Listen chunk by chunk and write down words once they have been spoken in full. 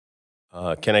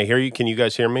Can I hear you? Can you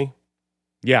guys hear me?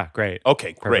 Yeah, great.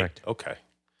 Okay, great. Perfect. Okay.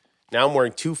 Now I'm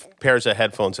wearing two pairs of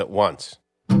headphones at once.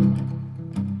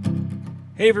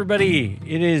 Hey, everybody.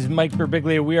 It is Mike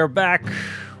Birbiglia. We are back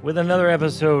with another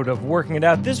episode of Working It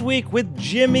Out this week with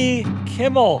Jimmy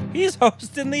Kimmel. He's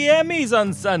hosting the Emmys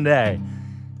on Sunday.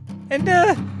 And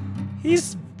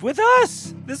he's with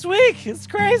us this week. It's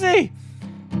crazy.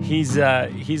 He's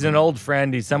an old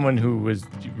friend. He's someone who was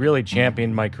really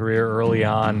championed my career early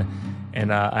on,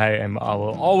 and I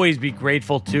will always be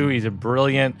grateful to. He's a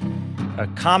brilliant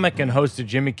comic and host of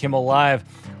Jimmy Kimmel Live.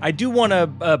 I do want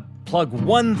to plug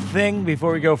one thing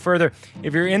before we go further.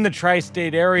 If you're in the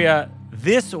tri-state area,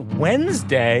 this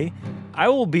Wednesday, I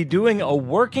will be doing a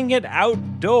Working It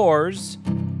Outdoors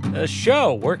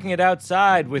show, Working It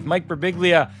Outside, with Mike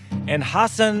Birbiglia and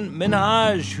Hassan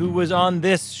Minhaj, who was on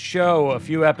this show a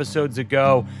few episodes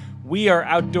ago. We are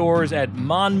outdoors at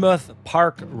Monmouth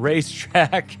Park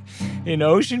Racetrack in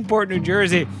Oceanport, New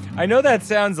Jersey. I know that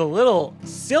sounds a little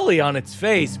silly on its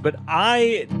face, but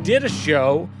I did a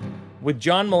show with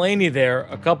John Mulaney there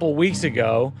a couple weeks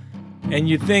ago, and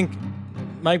you'd think,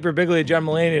 Mike Birbiglia, John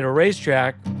Mulaney at a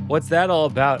racetrack, what's that all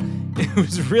about? It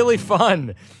was really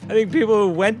fun. I think people who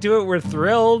went to it were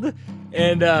thrilled,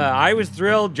 and I was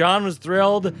thrilled. John was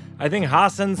thrilled. I think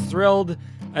Hassan's thrilled.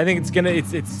 I think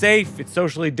it's safe. It's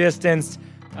socially distanced.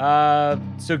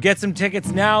 So get some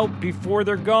tickets now before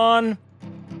they're gone.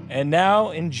 And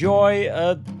now enjoy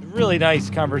a really nice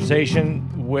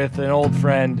conversation with an old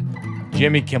friend,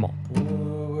 Jimmy Kimmel.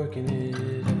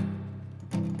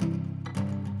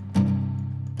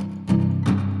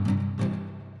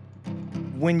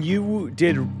 When you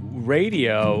did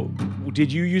radio,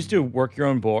 did you used to work your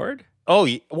own board? Oh,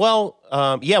 well,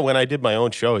 yeah, when I did my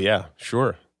own show, yeah,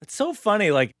 sure. It's so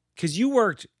funny, like, because you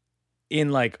worked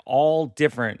in, like,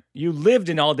 you lived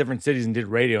in all different cities and did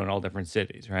radio in all different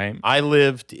cities, right? I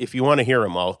lived, if you want to hear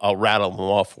them, I'll rattle them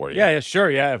off for you. Yeah,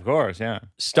 sure, yeah, of course, yeah.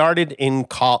 Started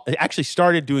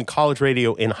doing college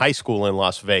radio in high school in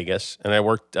Las Vegas, and I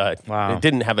worked, I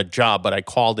didn't have a job, but I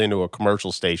called into a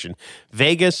commercial station.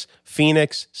 Vegas,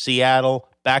 Phoenix, Seattle,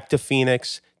 back to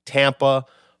Phoenix, Tampa,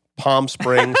 Palm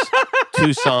Springs,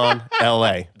 Tucson,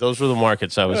 LA. Those were the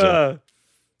markets I was in.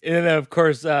 And of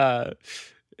course,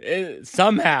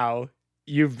 somehow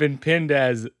you've been pinned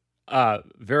as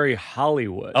very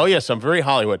Hollywood. Oh, yes, I'm very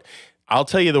Hollywood. I'll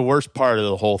tell you the worst part of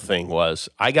the whole thing was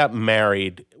I got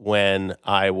married when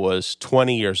I was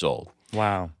 20 years old.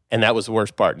 Wow. And that was the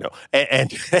worst part. No.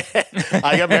 And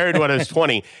I got married when I was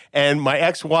 20. And my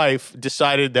ex-wife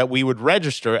decided that we would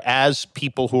register as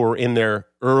people who are in their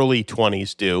early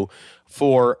 20s do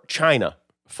for China.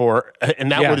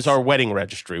 And that was our wedding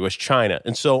registry, was China.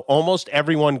 And so almost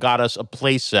everyone got us a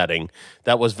place setting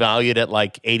that was valued at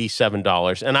like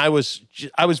 $87. And I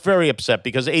was very upset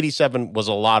because $87 was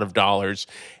a lot of dollars.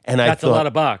 And That's a lot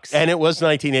of bucks. And it was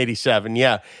 1987,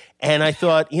 yeah. And I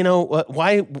thought,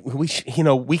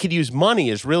 we could use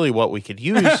money is really what we could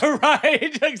use.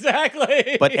 Right,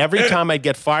 exactly. But every time I'd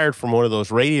get fired from one of those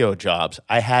radio jobs,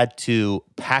 I had to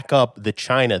pack up the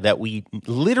china that we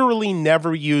literally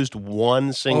never used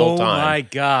one single time. Oh, my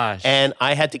gosh. And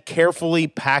I had to carefully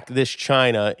pack this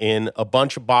china in a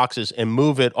bunch of boxes and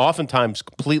move it oftentimes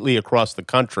completely across the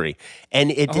country.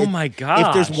 And my gosh.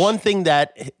 If there's one thing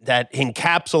that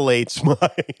encapsulates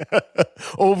my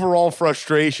overall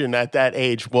frustration at that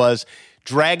age was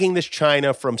dragging this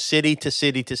china from city to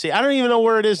city to city. I don't even know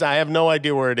where it is. I have no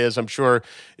idea where it is. I'm sure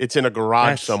it's in a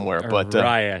garage somewhere. But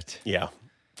riot. Yeah,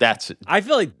 that's it. I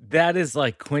feel like that is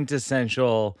like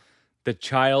quintessential, the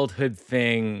childhood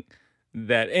thing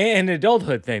and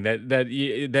adulthood thing that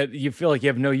you feel like you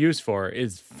have no use for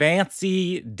is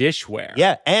fancy dishware.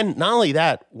 Yeah, and not only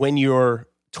that, when you're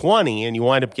 20 and you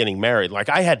wind up getting married, like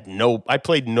I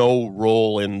played no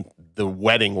role in the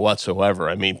wedding whatsoever.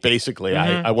 I mean, basically,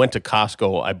 I went to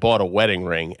Costco, I bought a wedding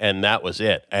ring, and that was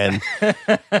it. And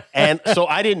and so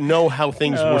I didn't know how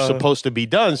things were supposed to be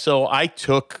done. So I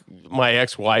took my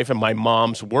ex-wife and my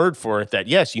mom's word for it that,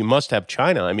 yes, you must have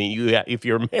china. I mean, if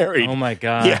you're married, oh my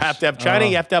gosh, you have to have china,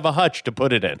 you have to have a hutch to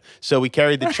put it in. So we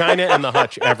carried the china and the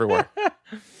hutch everywhere.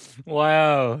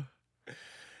 Wow.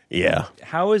 Yeah.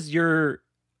 How is are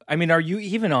you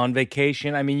even on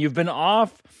vacation? I mean, you've been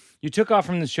off. You took off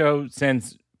from the show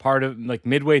since part of like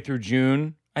midway through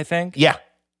June, I think. Yeah,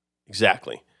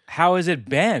 exactly. How has it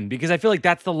been? Because I feel like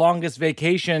that's the longest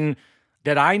vacation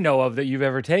that I know of that you've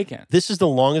ever taken. This is the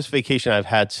longest vacation I've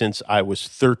had since I was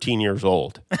 13 years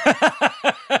old.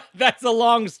 That's a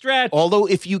long stretch. Although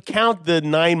if you count the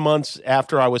 9 months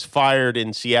after I was fired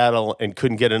in Seattle and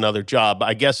couldn't get another job,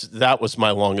 I guess that was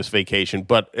my longest vacation,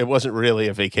 but it wasn't really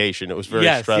a vacation. It was very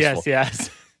stressful.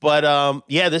 Yes. But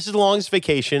yeah, this is the longest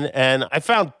vacation, and I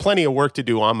found plenty of work to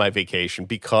do on my vacation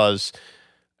because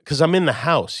I'm in the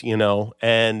house,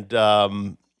 and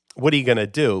what are you going to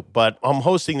do? But I'm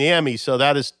hosting the Emmys, so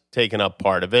that has taken up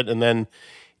part of it. And then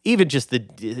even just the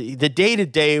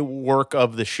day-to-day work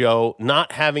of the show,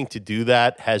 not having to do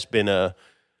that has been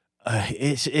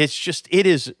it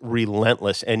is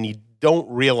relentless, and you don't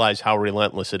realize how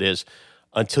relentless it is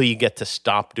until you get to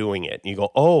stop doing it. And you go,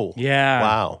 oh, yeah,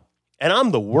 wow. And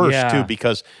I'm the worst, too,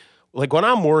 because like when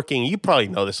I'm working, you probably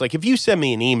know this. Like if you send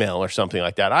me an email or something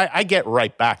like that, I get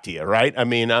right back to you, right? I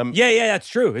mean, yeah, that's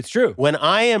true. It's true. When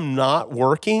I am not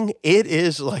working, it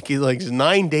is like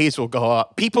 9 days will go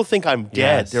up. People think I'm dead.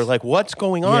 Yes. They're like, "What's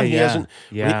going on?" He hasn't.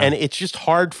 Yeah. And it's just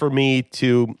hard for me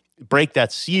to break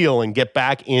that seal and get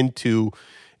back into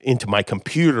my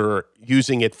computer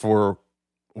using it for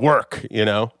work.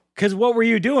 Because what were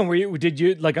you doing? Did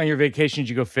you like on your vacation? Did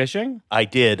you go fishing? I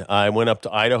did. I went up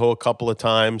to Idaho a couple of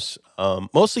times.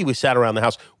 Mostly we sat around the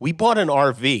house. We bought an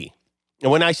RV.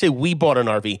 And when I say we bought an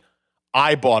RV,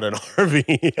 I bought an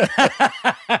RV.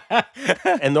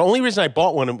 And the only reason I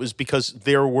bought one was because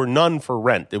there were none for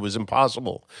rent. It was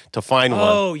impossible to find one.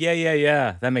 Oh,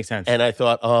 yeah. That makes sense. And I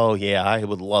thought, oh, yeah, I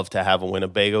would love to have a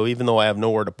Winnebago. Even though I have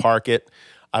nowhere to park it,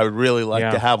 I would really like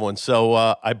to have one. So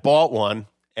I bought one.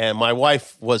 And my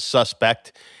wife was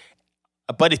suspect,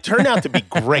 but it turned out to be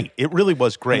great. It really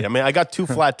was great. I mean, I got 2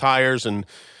 flat tires in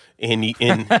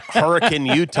Hurricane,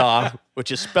 Utah, which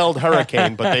is spelled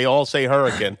hurricane, but they all say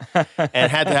hurricane,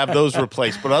 and had to have those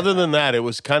replaced. But other than that, it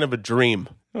was kind of a dream.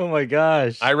 Oh, my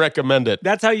gosh. I recommend it.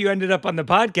 That's how you ended up on the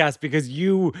podcast, because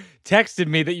you texted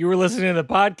me that you were listening to the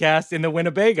podcast in the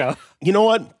Winnebago. You know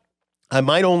what? I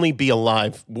might only be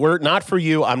alive. Were it not for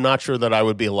you, I'm not sure that I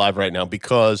would be alive right now,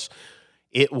 because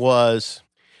it was,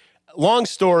 long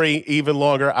story, even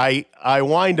longer. I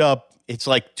wind up, it's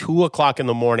like 2:00 in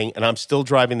the morning, and I'm still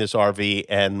driving this RV,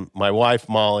 and my wife,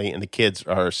 Molly, and the kids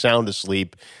are sound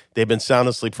asleep. They've been sound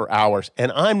asleep for hours,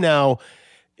 and I'm now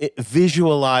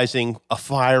visualizing a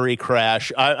fiery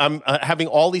crash. I'm having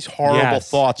all these horrible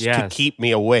thoughts to keep me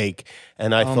awake.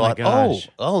 And I thought,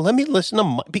 let me listen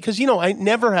to because I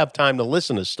never have time to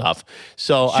listen to stuff.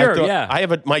 So sure, I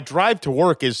have my drive to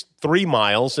work is 3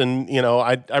 miles, and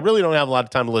I really don't have a lot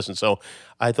of time to listen. So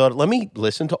I thought, let me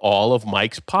listen to all of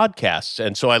Mike's podcasts.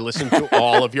 And so I listened to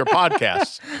all of your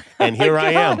podcasts, and here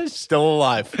I am, still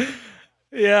alive.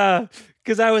 Yeah,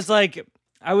 because I was like,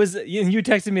 you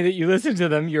texted me that you listened to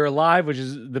them. You're alive, which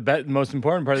is the most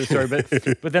important part of the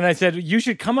story. But then I said, you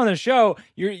should come on the show.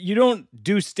 You don't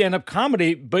do stand-up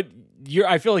comedy, but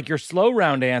I feel like your slow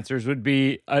round answers would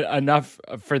be enough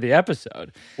for the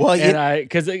episode. Well,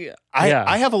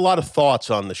 I have a lot of thoughts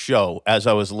on the show as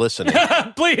I was listening.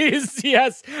 Please,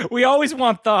 yes. We always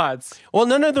want thoughts. Well,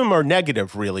 none of them are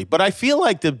negative, really. But I feel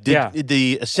like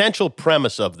the essential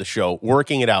premise of the show,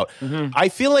 working it out, I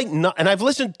feel like, and I've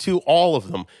listened to all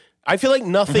of them, I feel like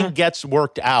nothing gets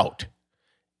worked out.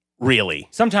 Really.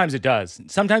 Sometimes it does.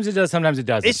 Sometimes it does. Sometimes it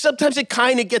doesn't. Sometimes it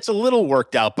kind of gets a little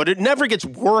worked out, but it never gets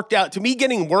worked out. To me,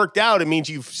 getting worked out, it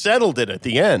means you've settled it at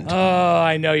the end. Oh,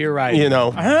 I know. You're right.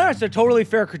 It's a totally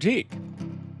fair critique.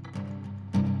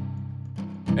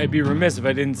 I'd be remiss if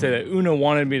I didn't say that Una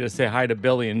wanted me to say hi to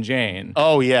Billy and Jane.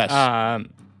 Oh, yes.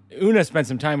 Una spent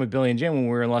some time with Billy and Jane when we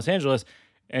were in Los Angeles,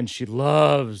 and she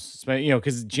loves,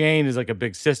 because Jane is like a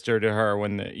big sister to her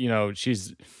when,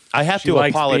 she's... I have to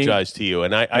apologize to you,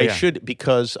 and I should,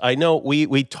 because I know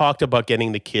we talked about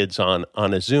getting the kids on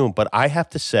a Zoom, but I have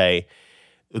to say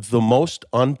the most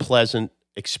unpleasant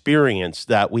experience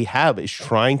that we have is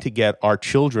trying to get our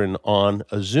children on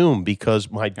a Zoom, because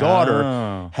my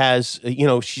daughter has,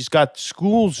 she's got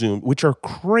school Zoom, which are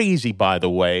crazy, by the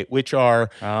way, which are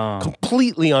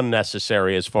completely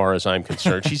unnecessary as far as I'm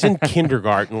concerned. She's in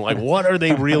kindergarten. Like, what are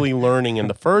they really learning in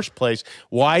the first place?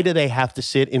 Why do they have to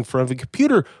sit in front of a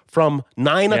computer from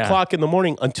 9 o'clock in the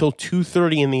morning until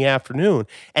 2:30 in the afternoon?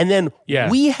 And then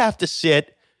we have to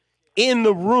sit in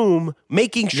the room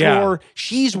making sure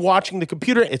she's watching the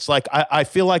computer. It's like I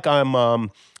feel like I'm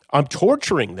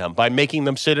torturing them by making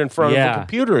them sit in front of a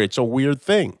computer. It's a weird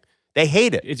thing. They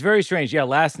hate it. It's very strange. Yeah,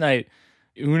 last night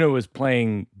Una was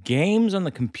playing games on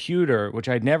the computer, which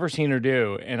I'd never seen her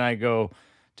do, and I go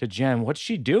to Jen, "What's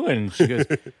she doing?" She goes,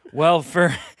 "Well,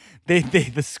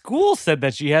 the school said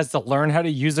that she has to learn how to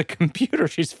use a computer.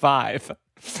 She's 5."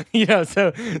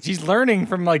 So she's learning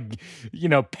from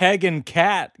peg and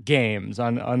cat games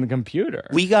on the computer.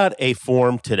 We got a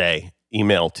form today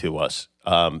emailed to us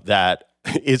that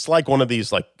it's like one of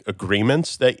these like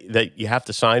agreements that you have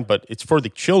to sign, but it's for the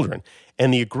children.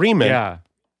 And the agreement,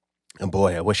 and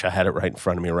boy, I wish I had it right in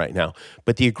front of me right now.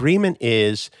 But the agreement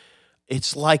is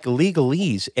it's like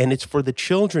legalese, and it's for the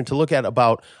children to look at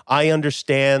about, I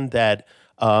understand that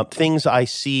things I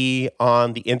see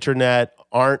on the internet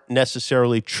aren't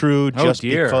necessarily true just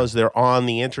because they're on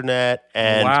the internet.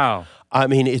 And wow. I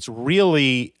mean, it's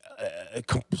really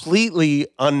completely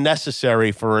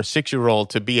unnecessary for a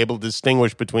 6-year-old to be able to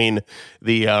distinguish between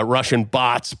the Russian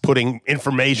bots putting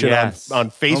information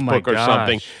on Facebook or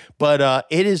something. But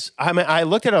it is, I mean, I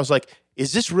looked at it, I was like,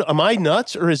 is this, am I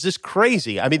nuts or is this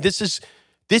crazy? I mean, this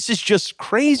is just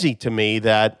crazy to me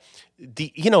that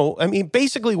I mean,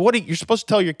 basically you're supposed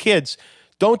to tell your kids,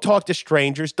 don't talk to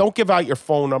strangers, don't give out your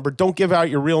phone number, don't give out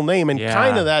your real name. And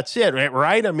kind of that's it,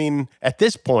 right? I mean, at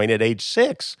this point at age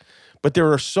 6, but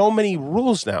there are so many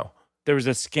rules now. There was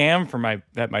a scam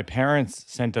that my parents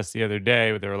sent us the other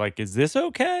day where they were like, is this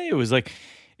okay?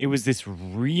 It was this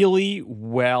really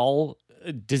well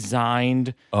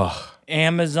designed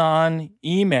Amazon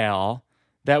email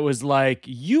that was like,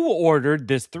 you ordered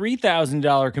this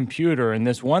 $3,000 computer and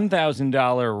this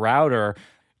 $1,000 router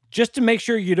just to make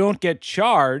sure you don't get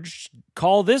charged.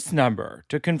 Call this number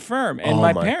to confirm. And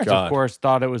my parents, of course,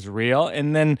 thought it was real,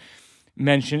 and then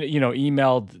mentioned,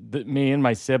 emailed me and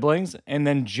my siblings. And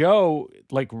then Joe,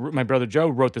 my brother Joe,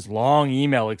 wrote this long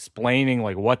email explaining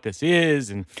like what this is.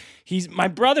 And my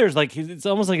brother's like, it's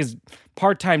almost like his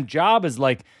part-time job is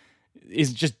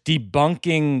just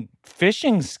debunking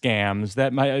phishing scams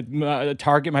that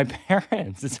target my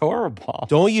parents. It's horrible.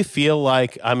 Don't you feel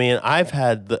like, I mean,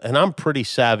 and I'm pretty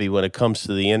savvy when it comes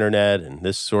to the internet and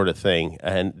this sort of thing.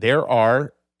 And there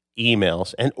are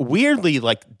emails, and weirdly,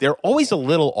 like, they're always a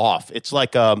little off. It's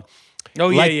like, they'll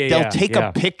take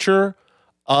a picture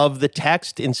of the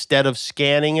text instead of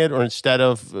scanning it, or instead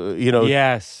of,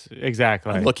 Yes,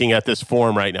 exactly. I'm looking at this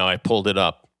form right now. I pulled it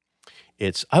up.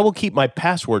 I will keep my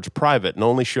passwords private and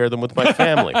only share them with my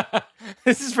family.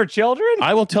 This is for children?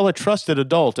 I will tell a trusted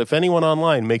adult if anyone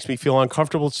online makes me feel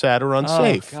uncomfortable, sad, or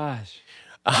unsafe. Oh, gosh.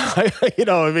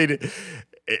 I mean...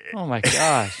 Oh, my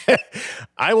gosh.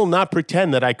 I will not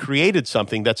pretend that I created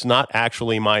something that's not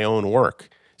actually my own work.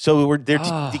 So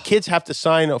the kids have to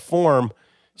sign a form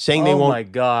saying they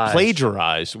won't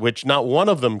plagiarize, which not one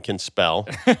of them can spell.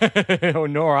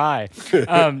 Nor I.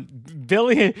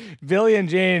 Billy and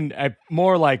Jane,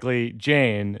 more likely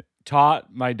Jane,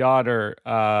 taught my daughter,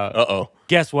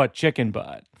 guess what, chicken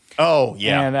butt. Oh,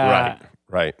 yeah, and,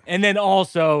 right. And then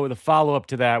also the follow-up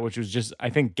to that, which was just,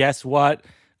 I think, guess what?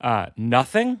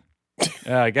 Nothing.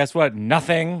 Guess what?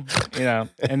 Nothing.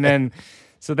 And then,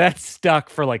 so that's stuck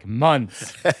for like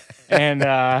months. And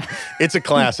it's a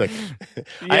classic.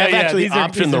 I have actually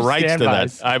optioned the rights to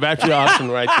that. I've actually optioned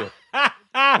the rights to it.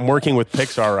 I'm working with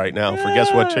Pixar right now for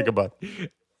Guess What, Chicken Butt.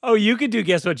 Oh, you could do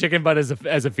Guess What, Chicken Butt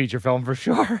as a feature film for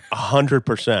sure.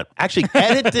 100%. Actually,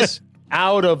 edit this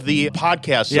out of the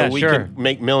podcast so we can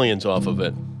make millions off of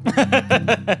it.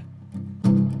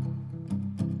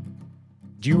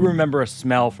 Do you remember a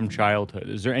smell from childhood?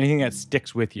 Is there anything that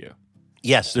sticks with you?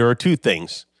 Yes, there are two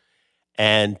things.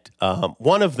 And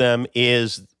one of them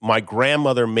is my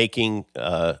grandmother making,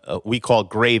 we call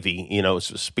gravy,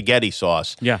 spaghetti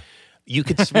sauce. Yeah. You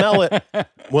could smell it.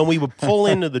 When we would pull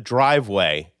into the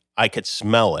driveway, I could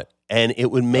smell it. And it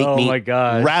would make me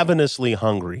ravenously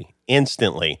hungry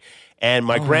instantly. And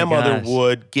my grandmother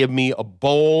would give me a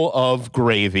bowl of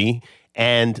gravy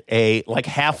and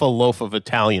half a loaf of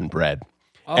Italian bread.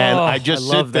 And I just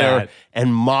sit there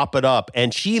and mop it up.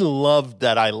 And she loved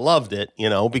that I loved it,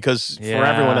 because for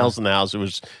everyone else in the house, it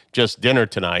was just dinner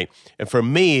tonight. And for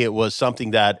me, it was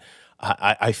something that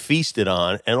I feasted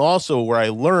on. And also where I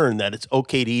learned that it's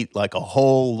okay to eat like a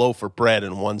whole loaf of bread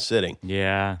in one sitting.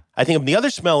 Yeah. I think the other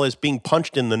smell is being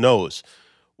punched in the nose,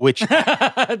 which...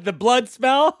 The blood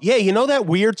smell? Yeah, that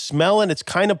weird smell, and it's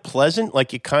kind of pleasant,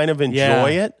 like you kind of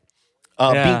enjoy it.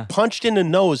 Being punched in the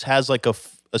nose has like a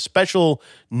special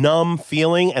numb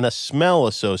feeling and a smell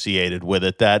associated with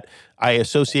it that I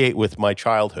associate with my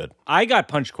childhood. I got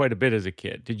punched quite a bit as a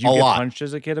kid. Did you get punched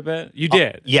as a kid a bit? You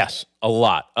did? Yes, a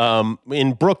lot.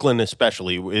 In Brooklyn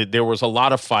especially, there was a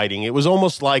lot of fighting. It was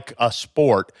almost like a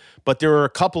sport, but there were a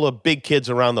couple of big kids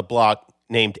around the block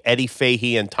named Eddie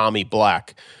Fahey and Tommy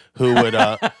Black who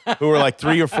were like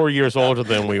 3 or 4 years older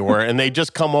than we were, and they'd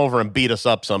just come over and beat us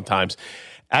up sometimes.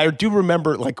 I do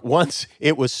remember, once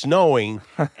it was snowing,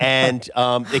 and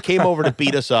they came over to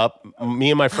beat us up, me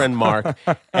and my friend Mark,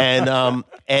 and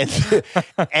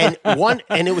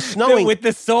it was snowing with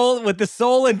the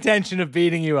sole intention of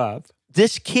beating you up.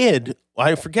 This kid,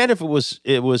 I forget if it was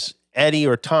Eddie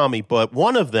or Tommy, but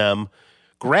one of them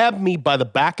grabbed me by the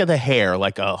back of the hair,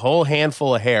 like a whole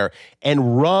handful of hair,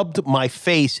 and rubbed my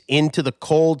face into the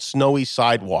cold, snowy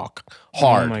sidewalk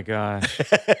hard. Oh, my gosh.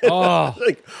 Oh.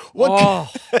 Like,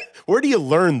 where do you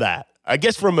learn that? I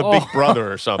guess from a big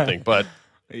brother or something, but...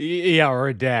 Yeah, or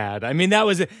a dad. I mean,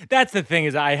 that's the thing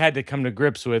is I had to come to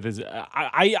grips with is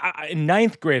I in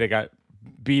ninth grade I got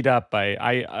beat up by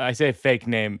I say a fake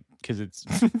name because it's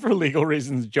for legal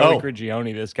reasons. Joey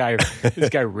Grigioni. This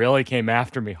guy really came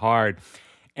after me hard,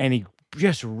 and he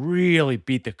just really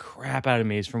beat the crap out of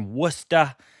me. He's from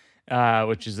Worcester,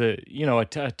 which is a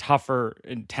tougher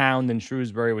town than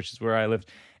Shrewsbury, which is where I lived,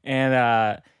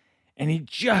 and he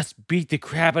just beat the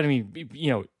crap out of me.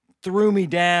 Threw me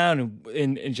down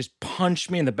and just punched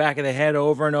me in the back of the head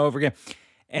over and over again.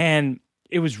 And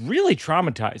it was really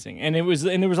traumatizing. And there was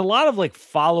a lot of like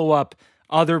follow-up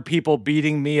other people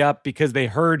beating me up because they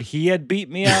heard he had beat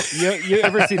me up. You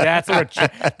ever see that sort of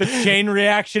the chain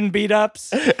reaction beat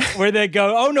ups where they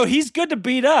go, oh no, he's good to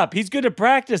beat up. He's good to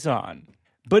practice on.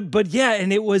 But yeah,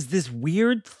 and it was this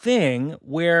weird thing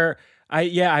where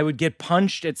I would get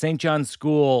punched at St. John's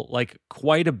School like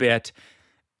quite a bit.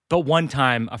 But one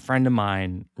time, a friend of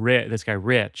mine, this guy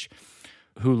Rich,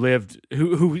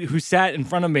 who sat in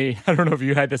front of me, I don't know if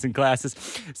you had this in classes,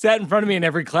 sat in front of me in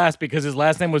every class because his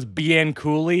last name was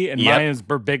Bianculli and mine is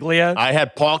Birbiglia. I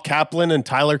had Paul Kaplan and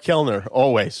Tyler Kellner,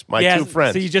 always, my two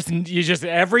friends. So you just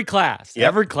every class,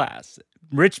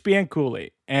 Rich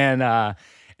Bianculli. And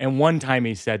one time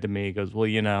he said to me, he goes,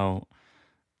 well,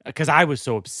 because I was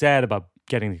so upset about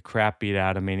getting the crap beat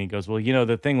out of me, and he goes, well,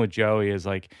 the thing with Joey is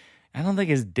like, I don't think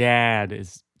his dad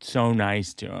is so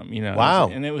nice to him, Wow.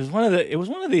 And it was one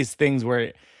of these things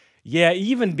where,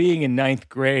 even being in ninth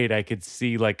grade, I could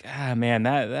see like, man,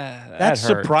 that's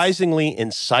surprisingly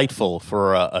insightful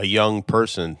for a young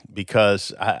person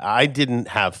because I didn't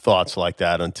have thoughts like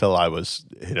that until I was,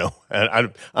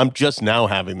 and I'm just now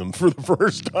having them for the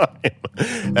first time.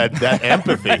 that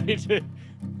empathy. Right.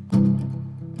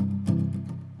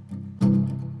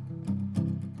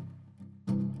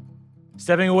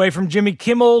 Stepping away from Jimmy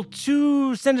Kimmel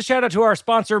to send a shout out to our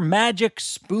sponsor, Magic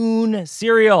Spoon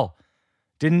Cereal.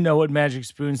 Didn't know what Magic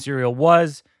Spoon Cereal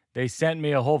was. They sent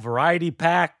me a whole variety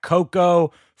pack,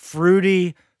 cocoa,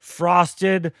 fruity,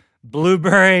 frosted,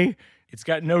 blueberry. It's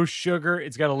got no sugar.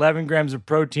 It's got 11 grams of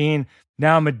protein.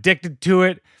 Now I'm addicted to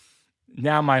it.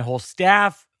 Now my whole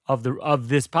staff of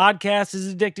this podcast is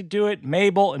addicted to it.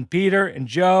 Mabel and Peter and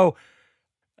Joe.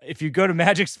 If you go to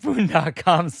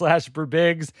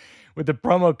magicspoon.com/Burbigs with the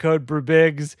promo code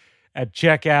Burbigs at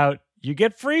checkout, you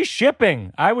get free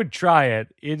shipping. I would try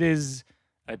it. It is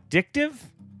addictive,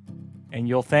 and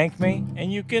you'll thank me,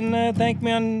 and you can thank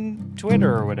me on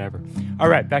Twitter or whatever. All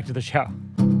right, back to the show.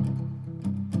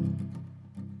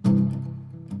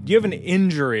 Do you have an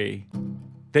injury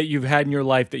that you've had in your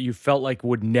life that you felt like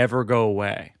would never go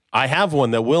away? I have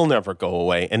one that will never go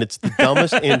away, and it's the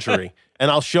dumbest injury. And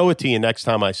I'll show it to you next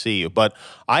time I see you. But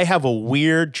I have a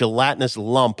weird gelatinous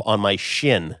lump on my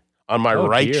shin, on my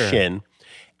right shin.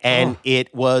 And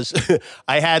it was,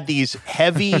 I had these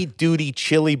heavy duty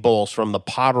chili bowls from the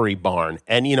Pottery Barn.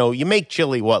 And, you make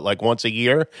chili, like once a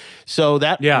year? So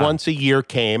that once a year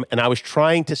came, and I was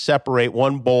trying to separate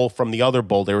one bowl from the other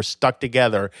bowl. They were stuck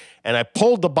together. And I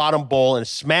pulled the bottom bowl and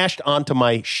smashed onto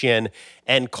my shin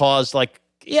and caused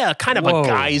kind of a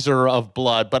geyser of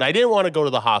blood. But I didn't want to go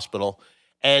to the hospital.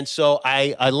 And so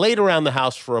I laid around the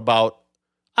house for about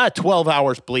 12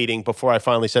 hours bleeding before I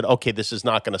finally said, okay, this is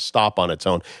not going to stop on its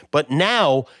own. But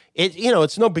now,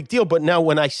 it's no big deal. But now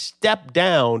when I step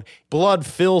down, blood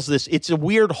fills this. It's a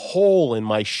weird hole in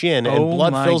my shin, and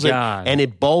blood fills it, and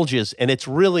it bulges. And it's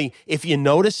really, if you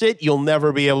notice it, you'll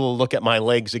never be able to look at my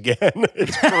legs again.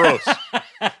 It's gross.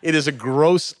 It is a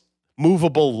gross,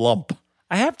 movable lump.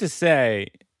 I have to say,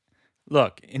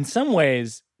 look, in some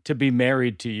ways, to be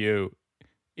married to you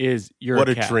is your what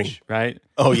a catch, dream, right?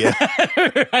 Oh yeah.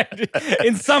 Right.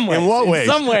 In some ways. In what ways? In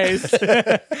some ways.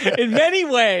 In many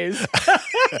ways.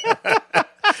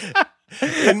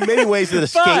 In many ways that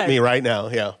escape me right now.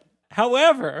 Yeah.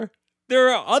 However, there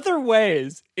are other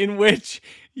ways in which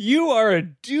you are a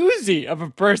doozy of a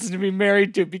person to be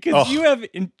married to because you have,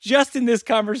 just in this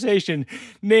conversation,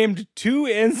 named two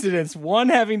incidents, one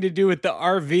having to do with the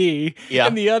RV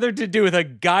and the other to do with a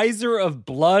geyser of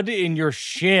blood in your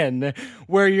shin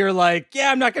where you're like,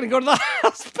 I'm not going to go to the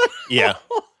hospital. Yeah.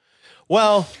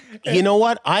 Well, you know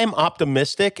what? I'm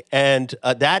optimistic, and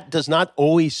that does not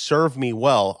always serve me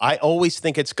well. I always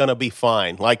think it's going to be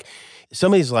fine. Like,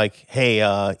 somebody's like, hey,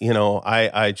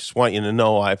 I just want you to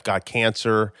know I've got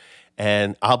cancer,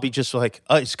 and I'll be just like,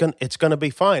 it's gonna be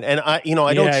fine. And I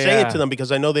don't say it to them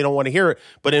because I know they don't want to hear it.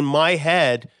 But in my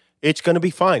head, It's going to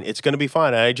be fine. It's going to be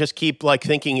fine. And I just keep like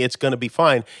thinking it's going to be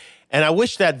fine. And I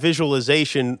wish that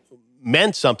visualization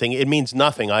meant something. It means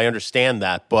nothing. I understand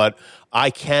that, but I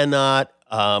cannot.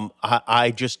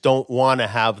 I just don't want to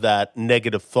have that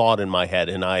negative thought in my head.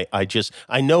 And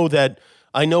I know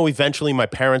eventually my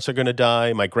parents are going to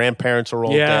die. My grandparents are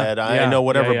all dead. I know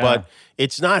whatever, but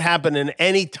it's not happening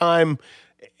anytime.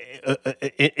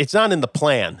 It's not in the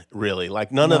plan, really.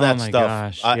 Like none of that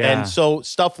stuff. Gosh, and so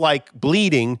stuff like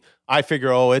bleeding, I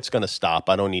figure, it's going to stop.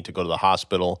 I don't need to go to the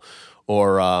hospital.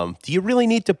 Or do you really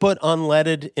need to put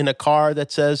unleaded in a car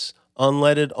that says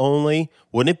unleaded only?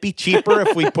 Wouldn't it be cheaper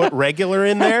if we put regular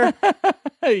in there?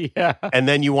 Yeah. And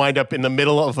then you wind up in the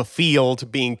middle of a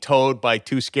field being towed by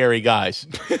two scary guys.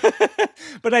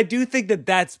 But I do think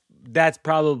that's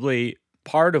probably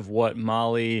part of what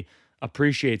Molly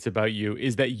appreciates about you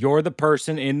is that you're the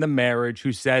person in the marriage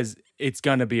who says it's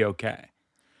going to be okay.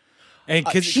 And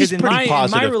because in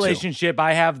my relationship, too.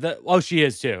 I have she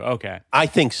is too. Okay. I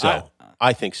think so.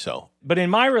 I think so. But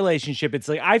in my relationship, it's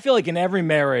like, I feel like in every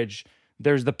marriage,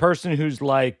 there's the person who's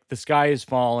like, the sky is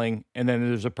falling. And then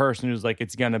there's a person who's like,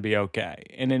 it's going to be okay.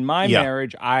 And in my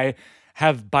marriage, I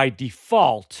have by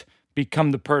default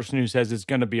become the person who says it's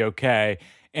going to be okay.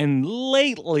 And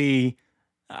lately,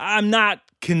 I'm not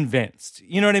convinced.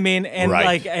 You know what I mean? And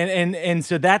right. and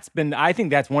so I think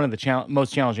that's one of the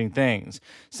most challenging things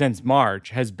since March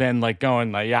has been like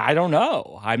going like, I don't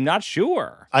know. I'm not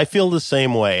sure. I feel the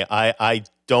same way. I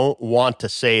don't want to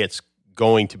say it's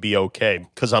going to be okay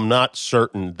because I'm not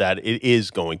certain that it is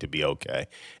going to be okay.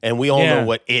 And we all know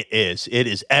what it is. It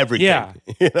is everything. Yeah.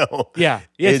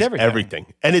 It's everything.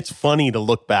 Everything. And it's funny to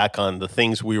look back on the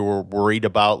things we were worried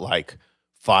about like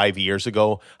 5 years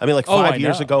ago. I mean, like 5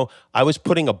 years ago, I was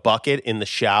putting a bucket in the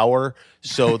shower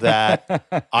so that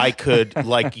I could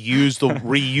like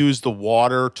reuse the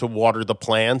water to water the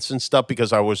plants and stuff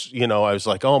because I was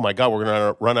like, oh my God, we're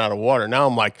going to run out of water. Now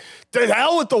I'm like, the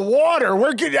hell with the water.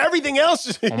 We're getting everything else.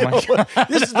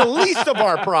 This is the least of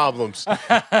our problems.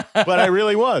 But I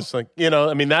really was like,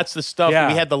 that's the stuff.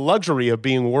 We had the luxury of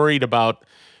being worried about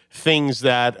things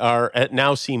that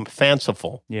now seem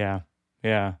fanciful. Yeah.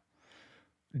 Yeah.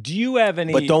 Do you have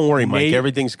any? But don't worry, Mike.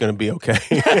 Everything's going to be okay.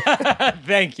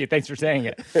 Thank you. Thanks for saying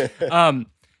it.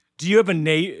 Do you have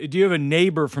a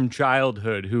neighbor from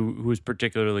childhood who was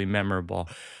particularly memorable?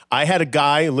 I had a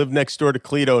guy who lived next door to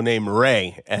Cleto named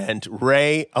Ray, and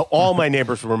Ray. All my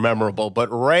neighbors were memorable, but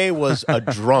Ray was a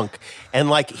drunk, and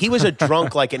like he was a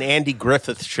drunk, like an Andy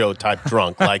Griffith show type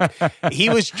drunk. Like he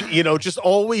was, just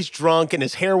always drunk, and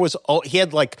his hair was. He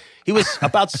was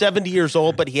about 70 years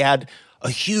old, but he had a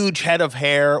huge head of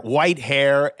hair, white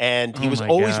hair, and he was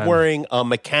always wearing a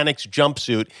mechanic's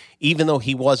jumpsuit, even though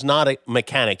he was not a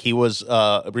mechanic. He was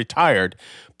retired.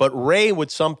 But Ray would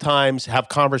sometimes have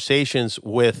conversations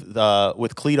with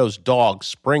Cleto's dog,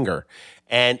 Springer.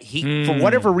 And he, for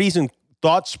whatever reason,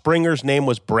 thought Springer's name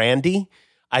was Brandy.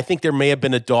 I think there may have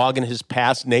been a dog in his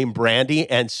past named Brandy,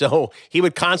 and so he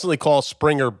would constantly call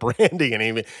Springer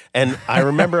Brandy. And I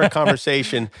remember a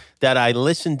conversation that I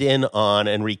listened in on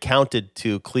and recounted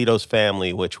to Cleto's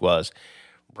family, which was,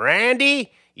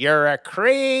 Brandy, you're a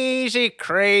crazy,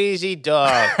 crazy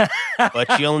dog,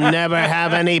 but you'll never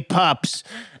have any pups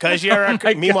because you're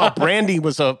a... Meanwhile, Brandy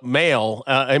was a male.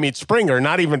 Springer,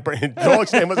 not even...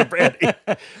 Dog's name wasn't Brandy.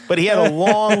 But he had a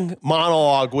long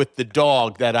monologue with the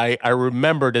dog that I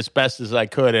remembered as best as I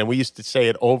could, and we used to say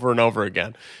it over and over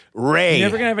again. Ray... You're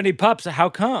never going to have any pups. How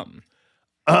come?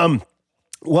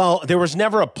 Well, there was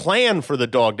never a plan for the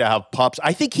dog to have pups.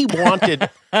 I think he wanted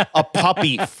a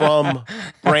puppy from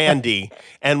Brandy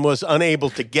and was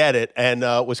unable to get it and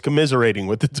was commiserating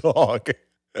with the dog.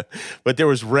 But there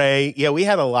was Ray. Yeah, we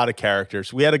had a lot of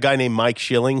characters. We had a guy named Mike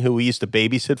Schilling who we used to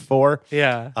babysit for.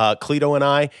 Yeah. Cleto and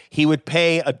I. He would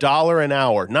pay $1 an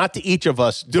hour, not to each of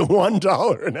us, to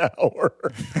 $1 an hour.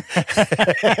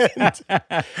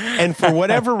 and for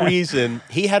whatever reason,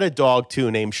 he had a dog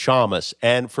too named Shamus.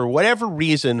 And for whatever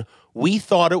reason, we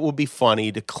thought it would be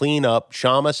funny to clean up.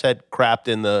 Shamus had crapped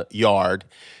in the yard,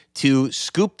 to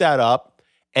scoop that up.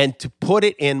 And to put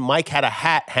it in, Mike had a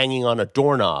hat hanging on a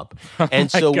doorknob. And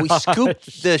so we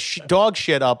scooped the dog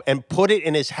shit up and put it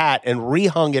in his hat and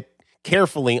rehung it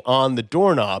carefully on the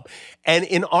doorknob. And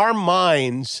in our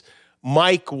minds,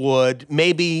 Mike would,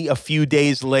 maybe a few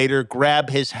days later, grab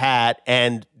his hat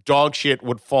and dog shit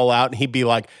would fall out. And he'd be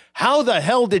like, how the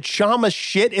hell did Shamus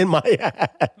shit in my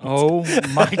hat? Oh,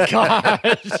 my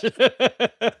gosh.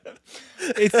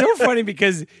 It's so funny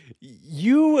because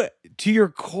you, to your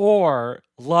core,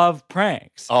 love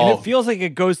pranks. And it feels like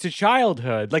it goes to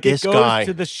childhood. Like it goes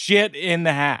to the shit in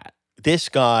the hat. this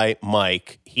guy,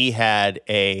 Mike, he had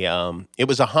it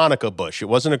was a Hanukkah bush. It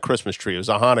wasn't a Christmas tree. It was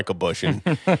a Hanukkah bush. And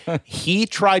he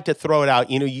tried to throw it out.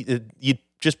 You know, you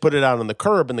just put it out on the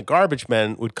curb, and the garbage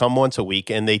men would come once a week,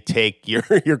 and they take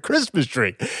your Christmas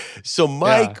tree. So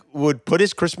Mike would put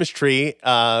his Christmas tree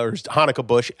or his Hanukkah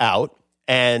bush out.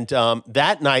 And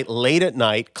that night, late at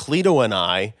night, Cleto and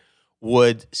I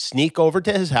would sneak over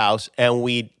to his house, and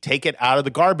we'd take it out of the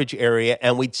garbage area,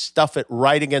 and we'd stuff it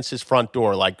right against his front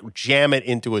door, like jam it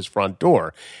into his front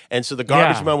door. And so the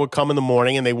garbage man would come in the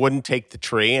morning, and they wouldn't take the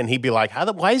tree, and he'd be like,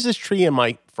 why is this tree in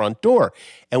my front door?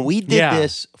 And we did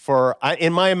this for,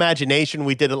 in my imagination,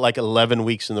 we did it like 11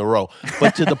 weeks in a row.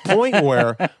 But to the point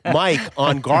where Mike,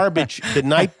 on garbage, the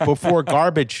night before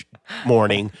garbage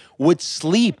morning, would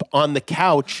sleep on the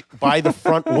couch by the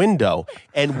front window.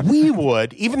 And we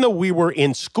would, even though we were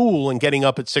in school and getting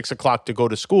up at 6 o'clock to go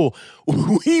to school,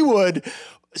 we would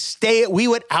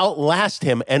outlast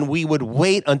him, and we would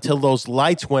wait until those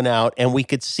lights went out and we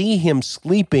could see him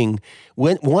sleeping.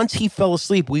 Once he fell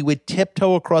asleep, we would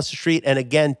tiptoe across the street and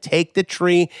again take the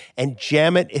tree and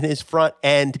jam it in his front.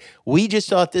 And we just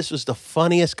thought this was the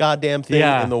funniest goddamn thing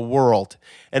in the world.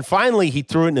 And finally, he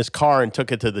threw it in his car and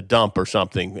took it to the dump or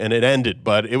something, and it ended.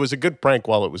 But it was a good prank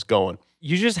while it was going.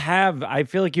 I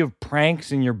feel like you have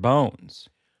pranks in your bones.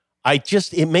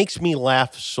 It makes me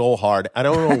laugh so hard. I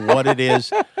don't know what it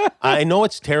is. I know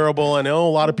it's terrible. I know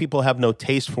a lot of people have no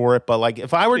taste for it, but like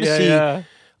if I were to see,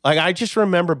 like I just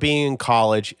remember being in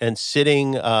college and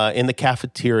sitting in the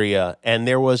cafeteria, and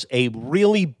there was a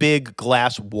really big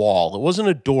glass wall. It wasn't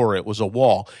a door, it was a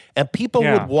wall. And people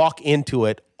would walk into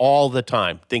it all the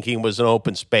time thinking it was an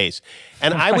open space.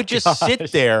 And I would just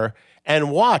sit there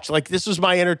and watch. Like, this was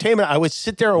my entertainment. I would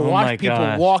sit there and watch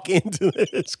people walk into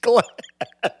this glass.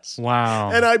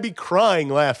 Wow. And I'd be crying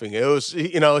laughing. It was,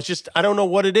 it's just, I don't know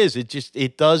what it is.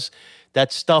 It does,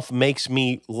 that stuff makes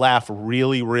me laugh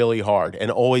really, really hard,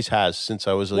 and always has since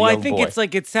I was a young boy. I think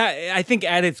I think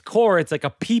at its core, it's like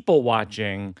a people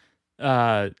watching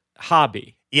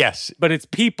hobby. Yes. But it's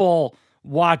people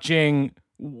watching,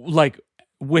 like,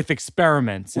 with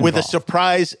experiments involved. With a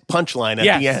surprise punchline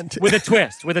at the end. with a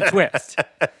twist.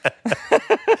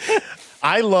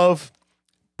 I love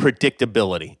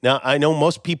predictability. Now, I know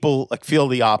most people feel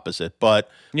the opposite, but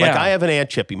like I have an Aunt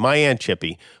Chippy, my Aunt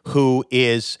Chippy, who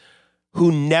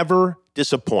never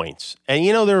disappoints. And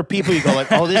there are people you go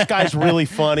like, oh, this guy's really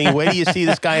funny. Wait till you see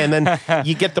this guy. And then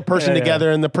you get the person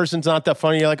together and the person's not that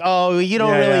funny. You're like, oh, you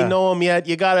don't really know him yet.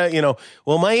 You gotta,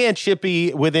 well, my Aunt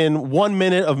Chippy, within 1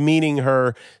 minute of meeting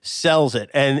her, sells it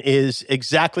and is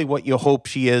exactly what you hope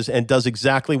she is and does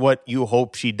exactly what you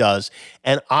hope she does.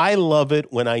 And I love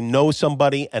it when I know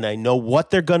somebody and I know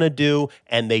what they're gonna do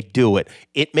and they do it.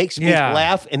 It makes me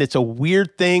laugh, and it's a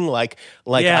weird thing. I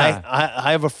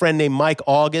have a friend named Mike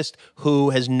August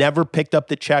who has never picked up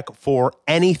the check for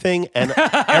anything, and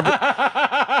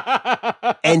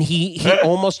and he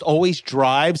almost always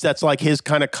drives. That's like his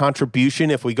kind of contribution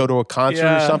if we go to a concert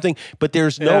or something. But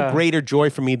there's no greater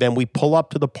joy for me than we pull up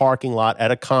to the parking lot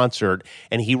at a concert,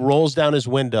 and he rolls down his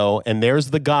window, and there's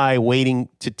the guy waiting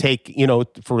to take,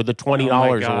 for the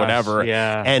 $20 or whatever.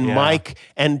 Mike,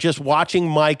 and just watching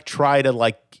Mike try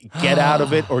to get out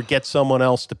of it or get someone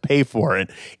else to pay for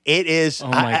it. It is,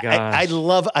 I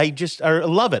love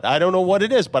it. I don't know what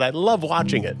it is, but I love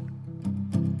watching it.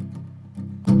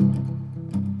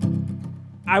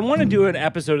 I want to do an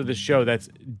episode of the show that's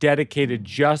dedicated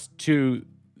just to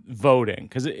voting,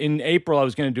 because in April I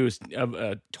was going to do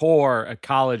a tour at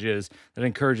colleges that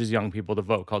encourages young people to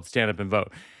vote, called Stand Up and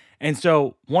Vote. And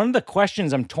so one of the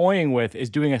questions I'm toying with is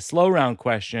doing a slow round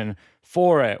question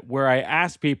for it, where I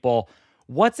ask people,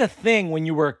 what's a thing when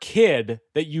you were a kid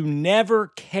that you never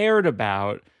cared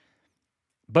about,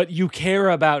 but you care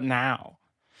about now?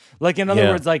 Like, in other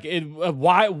words,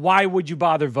 why would you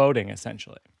bother voting,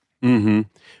 essentially? Mm-hmm.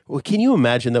 Well, can you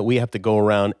imagine that we have to go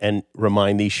around and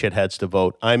remind these shitheads to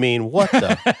vote? I mean, what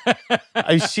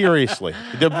the? Seriously.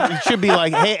 It should be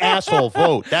like, hey, asshole,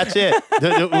 vote. That's it.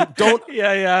 Don't.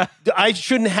 I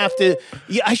shouldn't have to.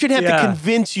 I should have to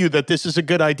convince you that this is a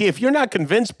good idea. If you're not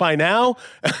convinced by now,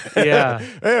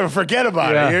 forget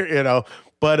about it.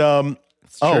 But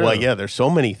there's so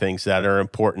many things that are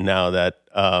important now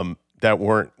that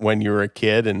weren't when you were a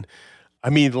kid. And I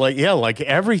mean, like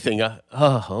everything.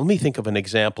 Let me think of an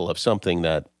example of something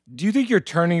that. Do you think your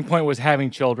turning point was having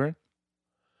children?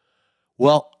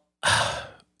 Well,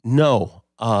 no.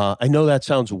 I know that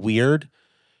sounds weird,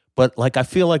 but I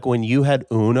feel like when you had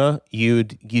Una,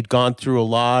 you'd gone through a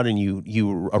lot, and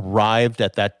you arrived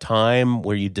at that time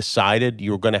where you decided you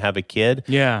were going to have a kid.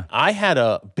 Yeah. I had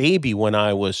a baby when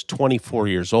I was 24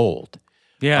 years old.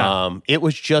 Yeah. It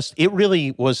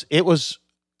was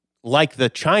like the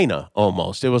China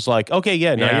almost. It was like, okay,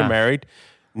 yeah, now you're married.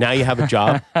 Now you have a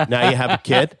job. Now you have a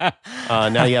kid.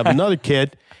 Now you have another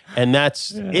kid. And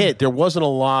that's it. There wasn't a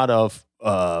lot of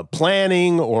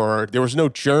planning, or there was no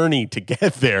journey to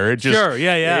get there. It just,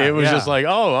 It was just like,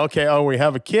 oh, okay. Oh, we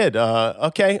have a kid.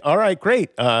 Okay. All right, great.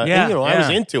 I was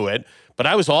into it, but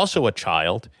I was also a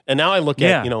child. And now I look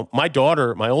at,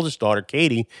 my oldest daughter,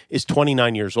 Katie, is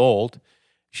 29 years old.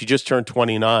 She just turned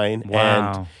 29. Wow.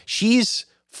 And she's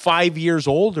 5 years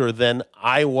older than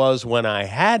I was when I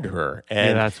had her.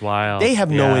 And that's wild. they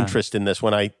have no interest in this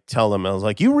when I tell them. I was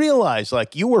like, you realize,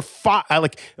 like, you were five.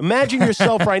 Imagine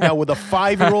yourself right now with a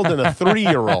 5-year-old and a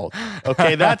 3-year-old.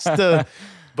 Okay,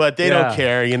 but they don't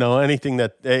care, anything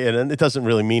that, and it doesn't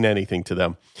really mean anything to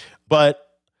them. But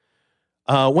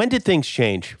when did things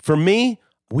change? For me,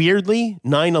 weirdly,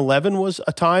 9/11 was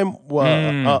a time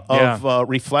of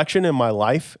reflection in my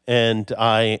life. And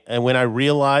when I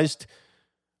realized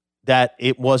that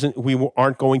we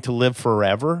aren't going to live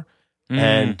forever.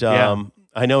 And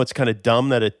I know it's kind of dumb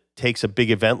that it takes a big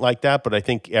event like that, but I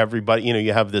think everybody,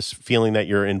 you have this feeling that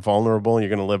you're invulnerable and you're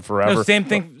going to live forever. No, same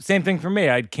thing for me.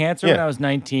 I had cancer when I was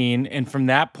 19, and from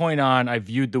that point on, I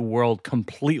viewed the world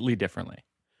completely differently.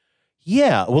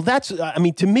 Yeah, well,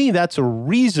 to me, that's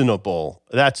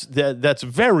that's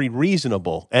very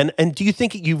reasonable. And do you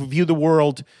think you view the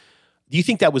world? Do you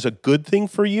think that was a good thing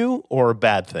for you or a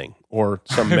bad thing or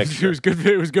some mixture?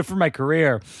 It was good for my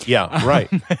career. Yeah, right.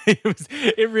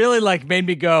 It really made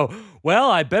me go,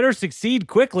 well, I better succeed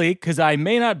quickly because I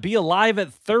may not be alive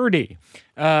at 30.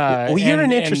 You're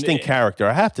an interesting character,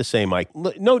 I have to say, Mike.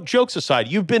 No, jokes aside,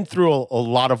 you've been through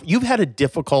you've had a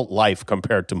difficult life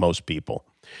compared to most people,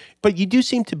 but you do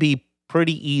seem to be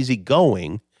pretty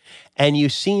easygoing, and you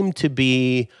seem to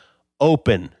be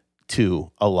open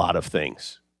to a lot of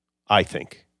things. I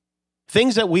think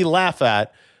things that we laugh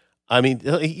at. I mean,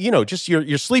 just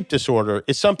your sleep disorder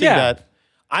is something that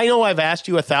I know I've asked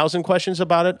you 1,000 questions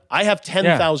about it. I have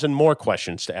 10,000 more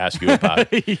questions to ask you about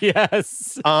it.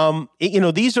 Yes.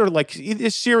 These are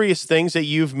serious things that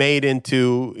you've made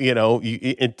into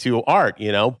art,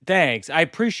 Thanks. I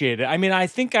appreciate it. I mean, I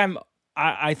think I'm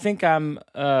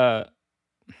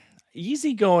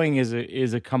easygoing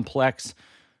is a complex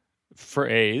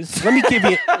phrase. Let me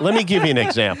give you an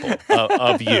example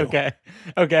of you.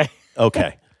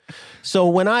 Okay. So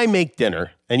when I make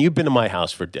dinner, and you've been to my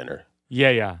house for dinner.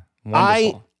 Yeah.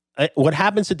 Wonderful. What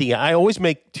happens at the end, I always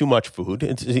make too much food.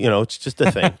 It's it's just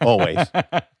a thing, always.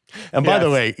 And by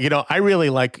the way, I really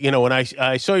like, when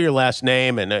I saw your last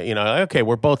name and, okay,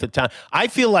 we're both Italian. I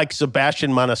feel like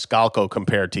Sebastian Maniscalco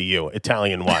compared to you,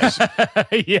 Italian-wise.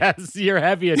 Yes, you're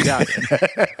heavy Italian.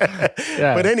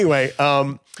 Yeah. But anyway,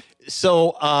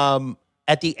 so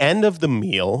at the end of the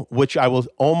meal, which I will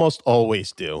almost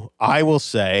always do, I will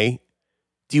say,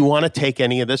 do you want to take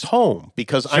any of this home?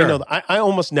 Because I know I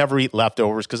almost never eat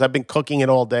leftovers because I've been cooking it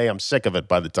all day. I'm sick of it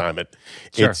by the time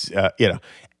it's.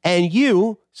 And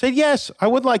you said, yes, I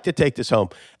would like to take this home.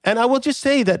 And I will just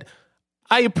say that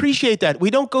I appreciate that. We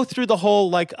don't go through the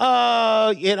whole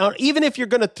even if you're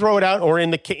going to throw it out, or in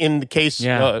the case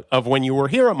of when you were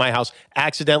here at my house,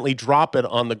 accidentally drop it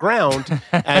on the ground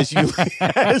as you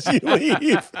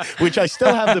leave, which I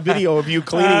still have the video of you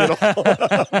cleaning it all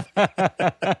up.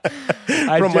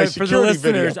 From my security for the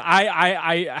listeners, video.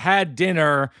 I had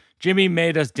dinner. Jimmy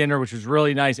made us dinner, which was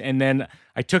really nice, and then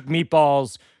I took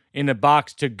meatballs in a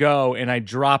box to go, and I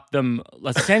dropped them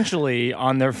essentially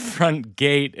on their front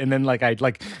gate, and then I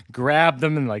grabbed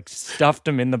them and stuffed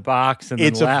them in the box, and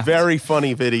it's then left. A very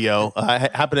funny video. I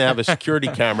happen to have a security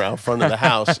camera out front of the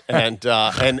house, and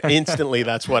instantly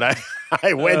that's what I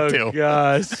went to. Oh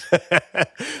gosh.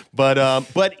 But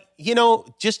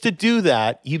just to do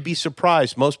that, you'd be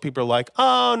surprised. Most people are like,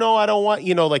 oh, no, I don't want,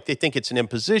 they think it's an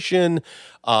imposition,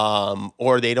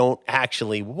 or they don't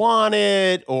actually want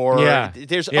it, or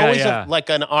there's always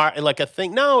a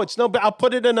thing. No, it's no, I'll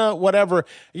put it in a whatever.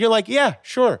 You're like, yeah,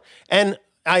 sure. And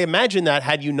I imagine that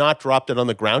had you not dropped it on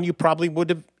the ground, you probably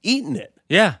would have eaten it.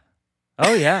 Yeah.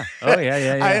 Oh yeah.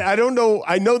 I don't know.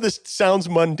 I know this sounds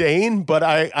mundane, but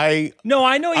I know.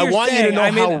 I want you to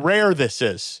know how rare this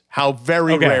is. How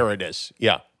very rare it is.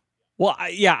 Yeah. Well,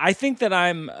 I think that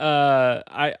I'm.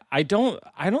 I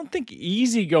don't think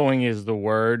easygoing is the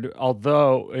word,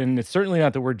 although, and it's certainly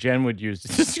not the word Jen would use to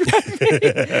describe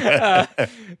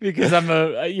me, because I'm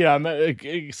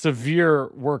a severe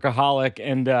workaholic,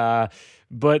 and.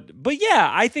 But yeah,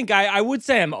 I think I would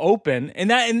say I'm open, and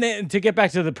then to get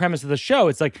back to the premise of the show,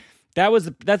 it's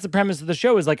that's the premise of the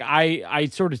show is I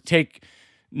sort of take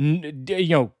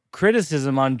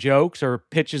criticism on jokes or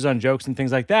pitches on jokes and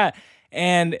things like that,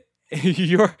 And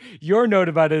your note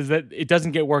about it is that it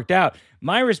doesn't get worked out.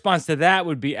 My response to that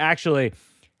would be actually,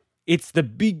 it's the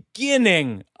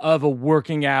beginning of a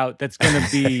working out that's going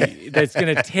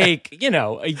to take,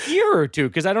 a year or two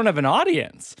because I don't have an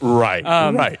audience. Right.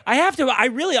 I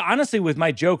really, honestly, with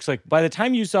my jokes, like by the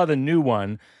time you saw the new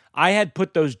one, I had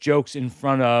put those jokes in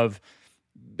front of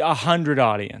 100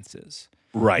 audiences.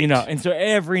 Right. And so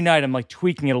every night I'm like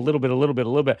tweaking it a little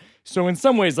bit. So in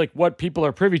some ways, like what people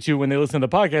are privy to when they listen to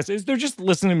the podcast is they're just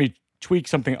listening to me tweak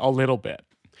something a little bit.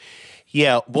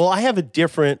 Yeah, well, I have a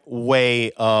different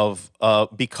way of,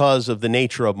 because of the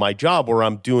nature of my job where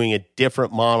I'm doing a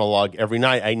different monologue every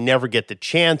night. I never get the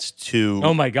chance to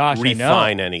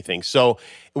refine anything. So,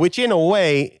 which in a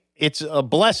way, it's a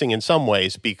blessing in some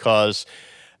ways because,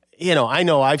 I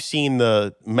know I've seen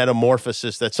the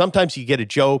metamorphosis that sometimes you get a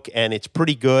joke and it's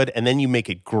pretty good and then you make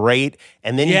it great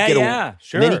and then and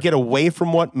then you get away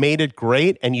from what made it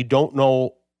great and you don't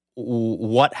know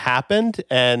what happened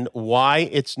and why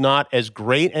it's not as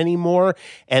great anymore.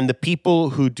 And the people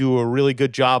who do a really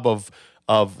good job of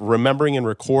remembering and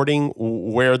recording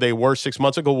where they were 6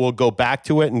 months ago will go back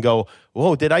to it and go,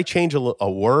 whoa, did I change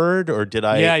a word or did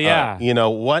I,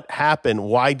 what happened?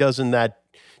 Why doesn't that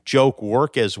joke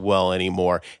work as well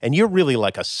anymore? And you're really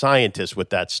like a scientist with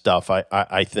that stuff,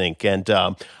 I think. And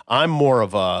I'm more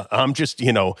of I'm just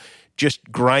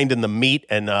grinding the meat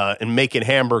and making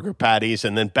hamburger patties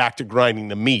and then back to grinding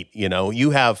the meat. You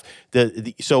have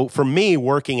so for me,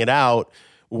 working it out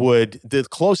the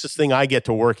closest thing I get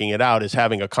to working it out is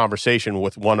having a conversation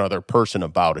with one other person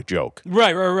about a joke.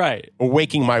 Right. Or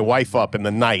waking my wife up in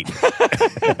the night.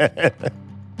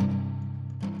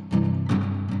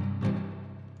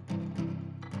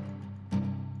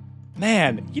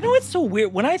 Man, what's so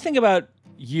weird? When I think about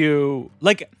you,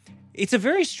 like, it's a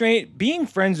very strange, being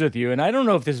friends with you, and I don't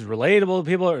know if this is relatable to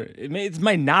people, or it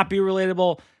might not be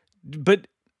relatable, but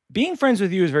being friends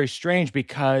with you is very strange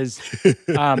because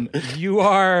you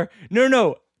are,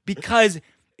 because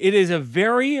it is a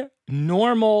very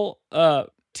normal,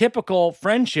 typical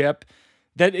friendship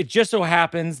that it just so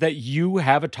happens that you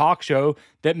have a talk show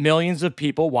that millions of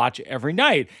people watch every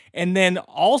night. And then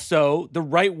also the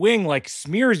right wing like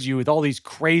smears you with all these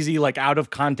crazy like out of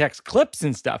context clips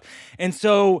and stuff. And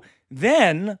so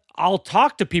then I'll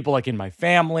talk to people like in my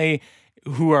family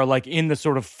who are like in the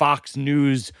sort of Fox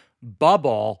News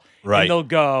bubble. Right. And they'll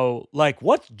go like,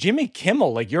 what's Jimmy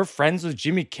Kimmel? Like you're friends with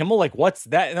Jimmy Kimmel? Like what's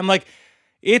that? And I'm like,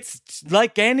 it's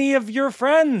like any of your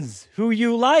friends who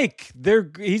you like.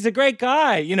 He's a great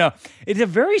guy. It's a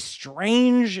very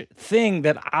strange thing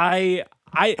that I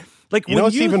like.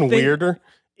 What's even weirder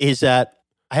is that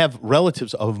I have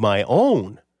relatives of my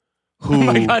own who, oh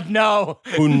my God,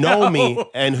 who know me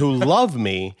and who love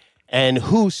me and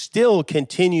who still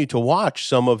continue to watch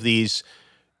some of these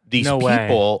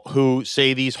people who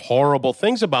say these horrible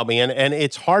things about me. And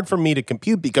it's hard for me to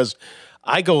compute because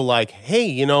I go like,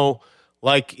 hey,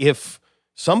 like if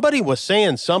somebody was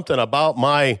saying something about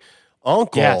my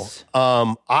uncle, yes.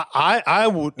 I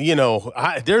would,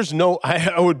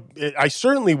 I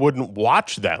certainly wouldn't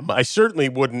watch them. I certainly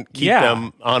wouldn't keep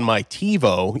them on my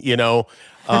TiVo,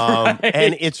 Right.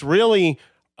 And it's really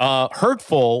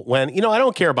hurtful when, I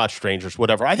don't care about strangers,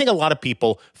 whatever. I think a lot of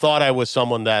people thought I was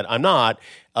someone that I'm not,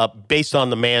 based on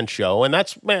the Man Show. And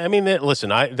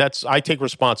listen, I take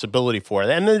responsibility for it.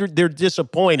 And they're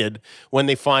disappointed when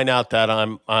they find out that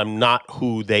I'm not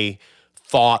who they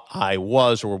thought I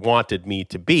was or wanted me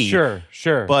to be.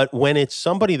 Sure. But when it's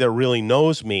somebody that really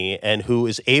knows me and who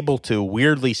is able to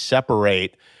weirdly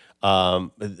separate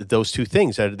those two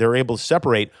things, that they're able to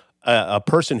separate a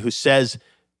person who says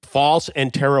false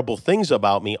and terrible things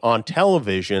about me on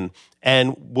television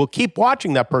and will keep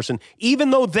watching that person,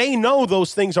 even though they know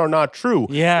those things are not true.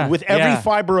 Yeah. With every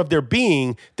fiber of their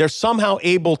being, they're somehow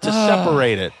able to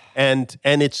separate it. And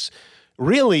it's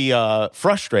really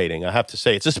frustrating, I have to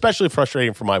say. It's especially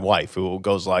frustrating for my wife, who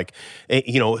goes like,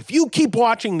 if you keep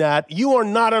watching that, you are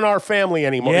not in our family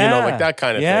anymore. Like that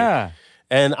kind of thing.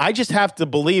 And I just have to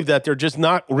believe that they're just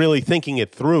not really thinking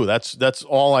it through. That's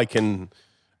all I can,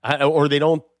 or they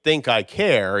don't think I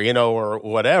care, or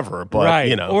whatever. But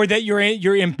right. Or that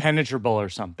you're impenetrable or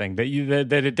something. That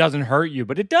that it doesn't hurt you,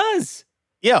 but it does.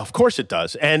 Yeah, of course it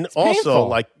does. And it's also, painful.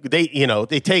 like they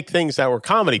take things that were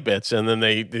comedy bits and then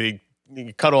they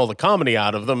cut all the comedy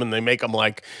out of them and they make them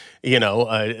like,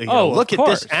 look at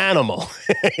this animal.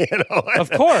 Of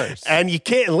course. And you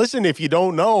can't listen if you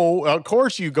don't know. Of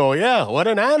course you go, yeah, what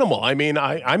an animal. I mean,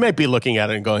 I might be looking at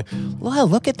it and going, well,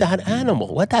 look at that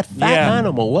animal. What that fat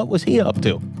animal? What was he up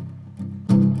to?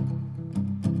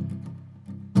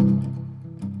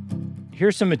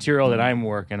 Here's some material that I'm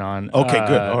working on. Okay,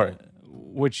 good. All right.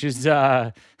 which is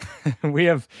we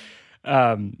have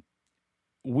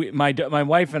my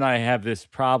wife and I have this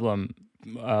problem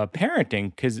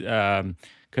parenting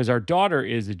because our daughter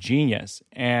is a genius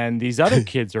and these other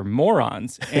kids are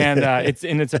morons, and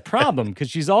it's a problem because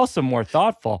she's also more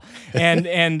thoughtful,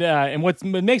 and what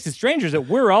makes it stranger is that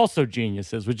we're also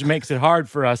geniuses, which makes it hard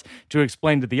for us to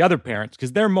explain to the other parents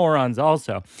because they're morons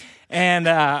also, and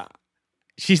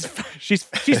she's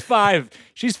 5.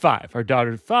 She's 5. Our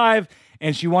daughter's 5.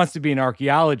 And she wants to be an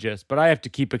archaeologist, but I have to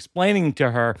keep explaining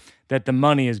to her that the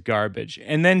money is garbage.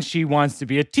 And then she wants to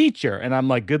be a teacher. And I'm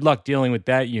like, good luck dealing with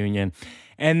that union.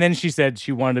 And then she said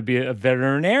she wanted to be a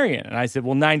veterinarian. And I said,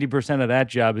 well, 90% of that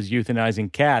job is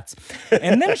euthanizing cats.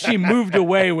 And then she moved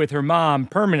away with her mom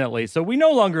permanently. So we no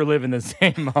longer live in the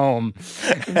same home.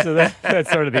 So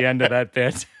that's sort of the end of that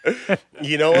bit.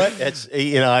 You know what?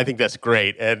 I think that's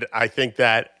great. And I think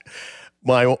that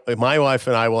my wife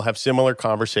and I will have similar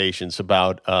conversations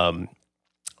about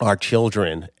our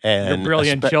children and your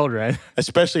brilliant children,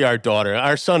 especially our daughter.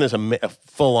 Our son is a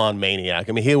full-on maniac.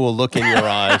 I mean, he will look in your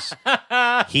eyes.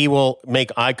 He will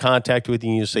make eye contact with you,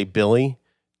 and you say, "Billy,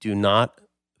 do not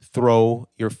throw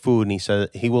your food." And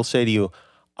he will say to you,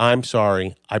 "I'm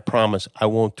sorry. I promise I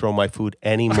won't throw my food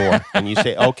anymore." And you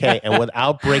say, "Okay." And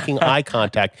without breaking eye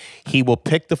contact, he will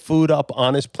pick the food up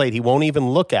on his plate. He won't even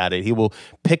look at it. He will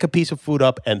pick a piece of food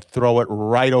up and throw it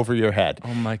right over your head.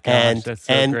 Oh my gosh, that's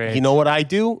so great. And you know what I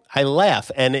do? I laugh,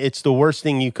 and it's the worst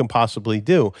thing you can possibly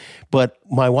do. But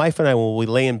my wife and I, when we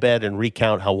lay in bed and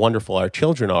recount how wonderful our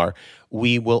children are,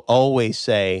 we will always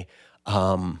say,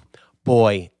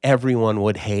 boy, everyone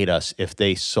would hate us if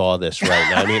they saw this right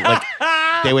now. I mean, like,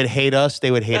 they would hate us. They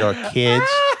would hate our kids.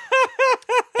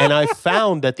 And I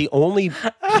found that the only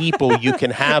people you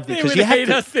can have... They would hate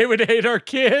us. They would hate our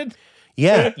kid.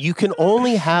 Yeah, you can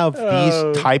only have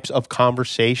these types of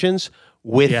conversations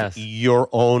with your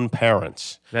own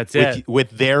parents. That's it.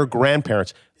 With their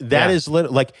grandparents. That is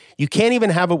like, you can't even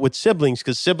have it with siblings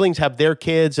because siblings have their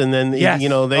kids and then, they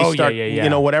start,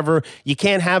 whatever. You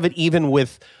can't have it even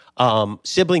with...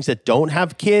 siblings that don't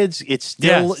have kids. It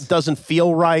still doesn't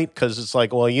feel right because it's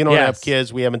like, well, you don't have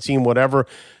kids. We haven't seen whatever.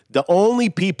 The only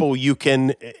people you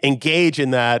can engage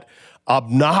in that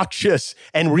obnoxious,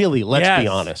 and really, let's be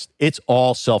honest, it's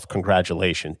all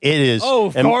self-congratulation. It is. Oh,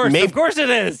 of course it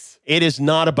is. It is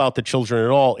not about the children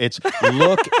at all. It's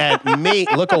look at me.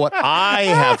 Look at what I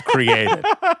have created.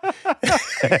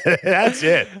 That's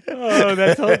it. Oh,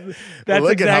 that's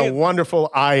look at how wonderful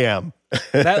I am.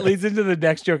 That leads into the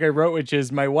next joke I wrote, which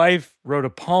is my wife wrote a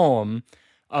poem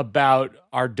about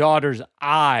our daughter's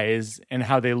eyes and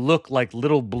how they look like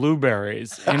little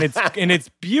blueberries. And it's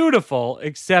beautiful,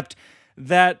 except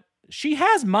that she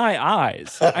has my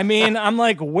eyes. I mean, I'm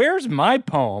like, where's my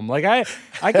poem? Like it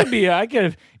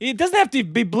doesn't have to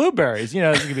be blueberries,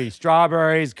 it could be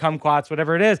strawberries, kumquats,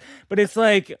 whatever it is. But it's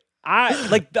like,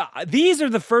 these are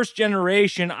the first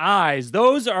generation eyes.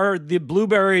 Those are the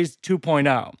blueberries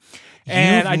 2.0.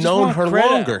 And You've known her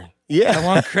longer. Yeah. I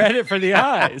want credit for the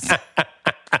eyes.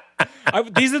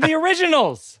 These are the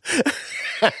originals.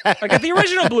 I got the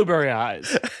original blueberry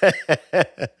eyes.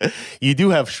 You do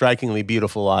have strikingly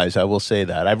beautiful eyes, I will say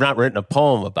that. I've not written a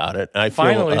poem about it.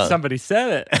 Finally, somebody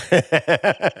said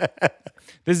it.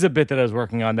 This is a bit that I was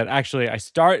working on that actually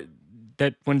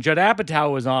that when Judd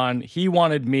Apatow was on, he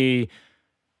wanted me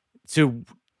to...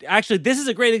 Actually, this is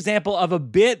a great example of a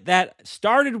bit that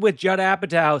started with Judd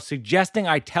Apatow suggesting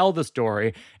I tell the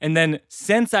story, and then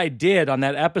since I did on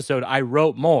that episode, I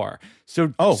wrote more. So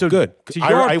good. To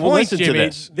your I will point, listen Jimmy, to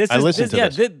this.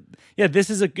 This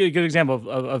is a good example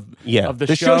of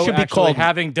the show show should be actually called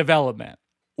having development.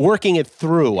 Working it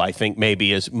through, I think maybe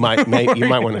you might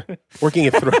want to working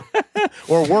it through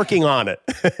or working on it.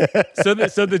 So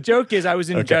the joke is, I was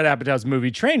in Judd Apatow's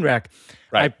movie Trainwreck.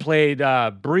 Right. I played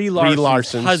Brie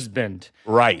Larson's husband.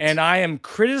 Right. And I am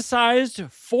criticized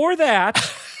for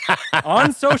that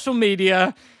on social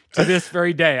media to this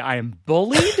very day. I am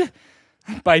bullied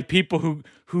by people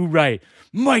who write,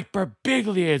 Mike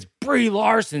Birbiglia is Brie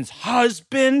Larson's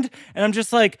husband. And I'm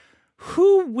just like,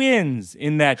 who wins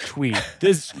in that tweet?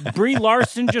 Does Brie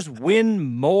Larson just win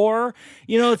more?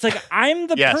 It's like, I'm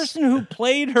the person who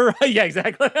played her. Yeah,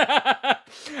 exactly.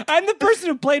 I'm the person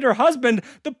who played her husband,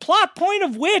 the plot point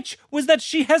of which was that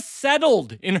she has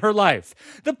settled in her life.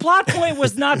 The plot point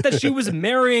was not that she was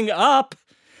marrying up.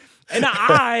 And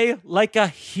I, like a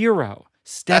hero,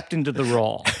 stepped into the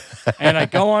role. And I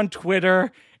go on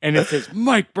Twitter, and it says,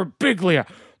 Mike Birbiglia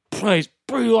plays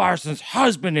Brie Larson's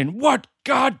husband in what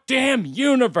goddamn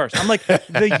universe? I'm like,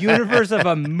 the universe of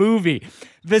a movie.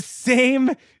 The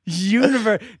same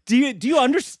universe. Do you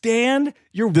understand?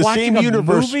 You're watching a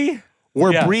movie?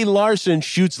 where Brie Larson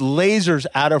shoots lasers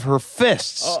out of her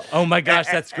fists. Oh my gosh,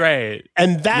 that's great.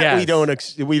 And that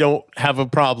we don't have a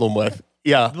problem with.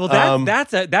 Yeah. Well,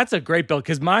 that's a great build,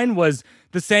 because mine was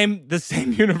the same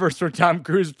universe where Tom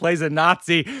Cruise plays a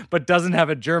Nazi but doesn't have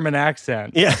a German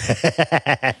accent. Yeah.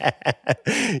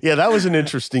 Yeah, that was an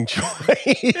interesting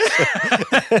choice.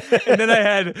 And then I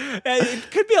had,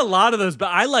 it could be a lot of those, but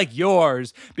I like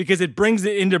yours because it brings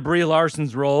it into Brie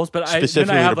Larson's roles. But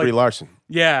specifically I have to Brie Larson.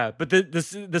 Yeah, but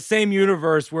the same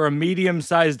universe where a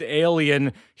medium-sized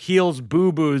alien heals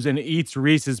boo-boos and eats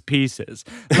Reese's Pieces.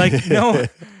 Like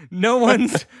no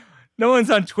one's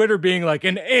on Twitter being like,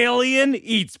 an alien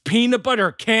eats peanut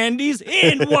butter candies?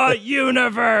 In what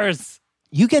universe?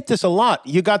 You get this a lot.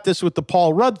 You got this with the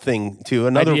Paul Rudd thing too,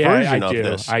 another version of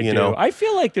this. I do. I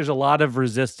feel like there's a lot of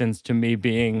resistance to me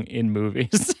being in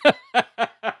movies.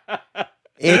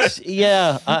 People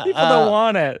don't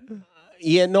want it.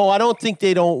 Yeah, no, I don't think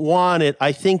they don't want it.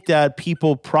 I think that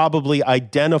people probably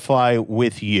identify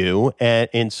with you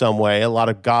in some way. A lot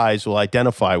of guys will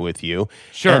identify with you.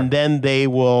 Sure. And then they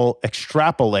will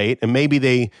extrapolate, and maybe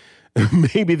they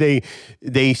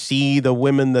see the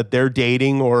women that they're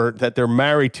dating or that they're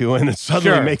married to, and it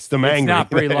suddenly makes them angry. It's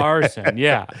not Brie Larson,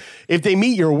 yeah. If they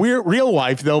meet your real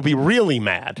wife, they'll be really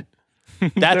mad.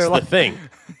 That's the thing.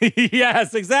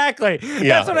 Yes, exactly.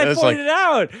 Yeah, that's what I pointed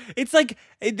out. It's like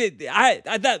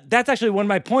that's actually one of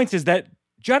my points, is that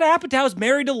Judd Apatow's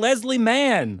married to Leslie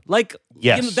Mann. Like,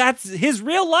 yes. That's his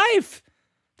real life.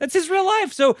 That's his real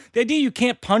life. So the idea you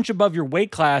can't punch above your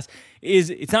weight class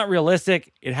it's not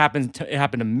realistic. It happened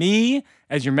to me,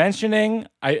 as you're mentioning.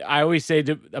 I always say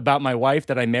about my wife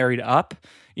that I married up.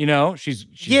 She's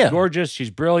gorgeous. She's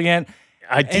brilliant.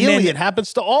 Ideally, it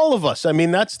happens to all of us. I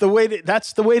mean, that's the way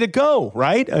to go,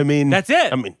 right? I mean, that's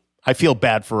it. I mean, I feel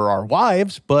bad for our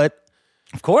wives, but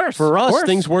of course, for us,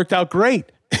 things worked out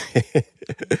great.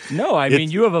 No, I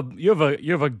mean, you have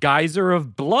a geyser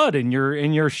of blood in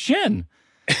your shin.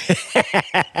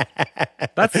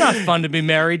 That's not fun to be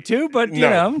married to, but you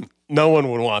know, no one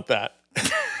would want that.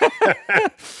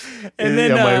 And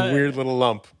then my weird little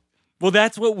lump. Well,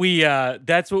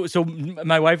 so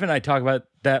my wife and I talk about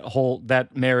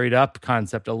that married up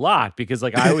concept a lot, because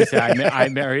like I always say I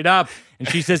married up, and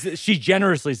she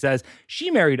generously says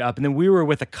she married up. And then we were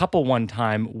with a couple one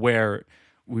time where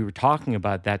we were talking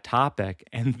about that topic,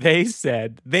 and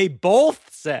they both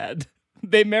said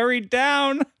they married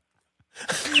down.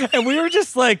 And we were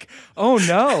just like, oh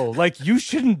no, like you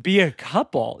shouldn't be a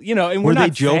couple, and we're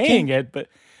not saying it, but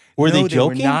were they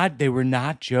joking? They were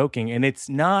not joking. And it's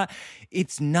not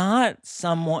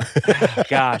someone,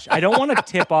 gosh, I don't want to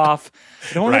tip off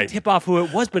who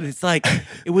it was, but it's like,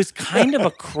 it was kind of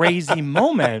a crazy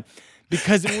moment,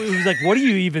 because it was like, what do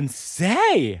you even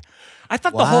say? I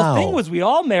thought the whole thing was we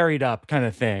all married up kind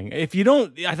of thing. I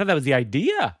thought that was the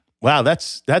idea. Wow,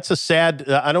 that's a sad.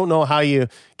 I don't know how you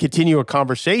continue a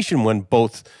conversation when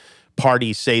both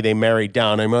parties say they married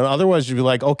down. I mean, otherwise you'd be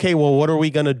like, okay, well, what are we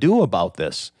going to do about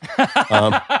this?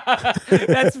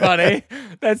 That's funny.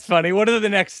 That's funny. What are the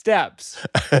next steps?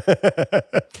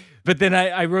 But then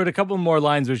I wrote a couple more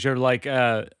lines which are like,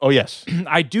 oh yes,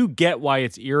 I do get why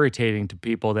it's irritating to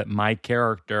people that my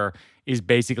character is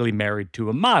basically married to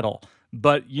a model.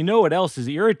 But you know what else is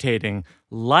irritating?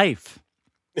 Life.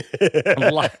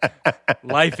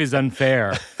 Life is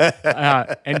unfair.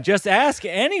 And just ask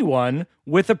anyone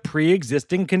with a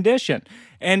pre-existing condition.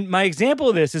 And my example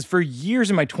of this is, for years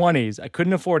in my 20s, I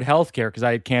couldn't afford healthcare because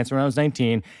I had cancer when I was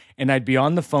 19, and I'd be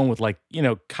on the phone with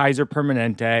Kaiser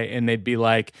Permanente, and they'd be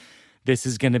like, this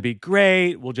is going to be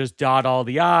great. We'll just dot all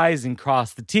the I's and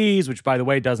cross the T's, which, by the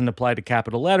way, doesn't apply to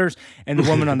capital letters. And the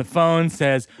woman on the phone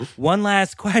says, one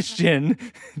last question.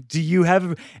 Do you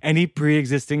have any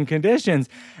pre-existing conditions?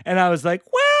 And I was like,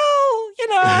 well,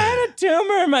 I had a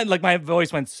tumor. My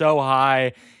voice went so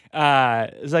high.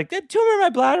 It was like, a tumor in my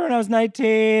bladder when I was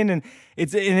 19. And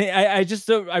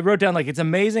I wrote down, it's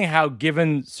amazing how,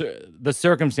 given the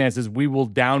circumstances, we will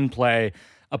downplay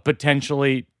a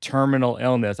potentially terminal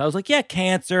illness. I was like, yeah,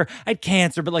 cancer. I had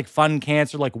cancer, but fun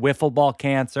cancer, like wiffle ball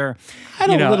cancer. I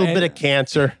had a little bit of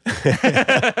cancer.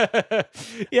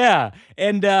 Yeah.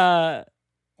 And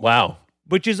wow.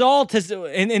 Which is all to,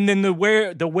 and then the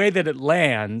way that it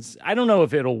lands, I don't know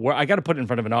if it'll work. I got to put it in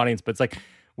front of an audience, but it's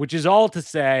which is all to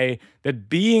say that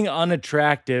being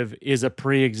unattractive is a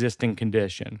pre-existing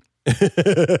condition.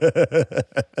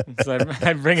 So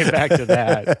I bring it back to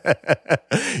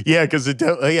that. Yeah, because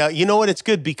you know what? It's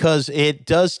good because it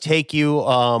does take you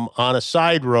on a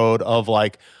side road of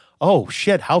oh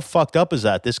shit, how fucked up is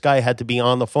that? This guy had to be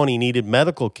on the phone. He needed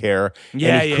medical care, and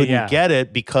he couldn't get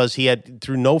it because he had,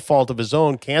 through no fault of his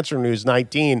own, cancer when he was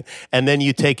 19. And then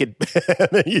you take it,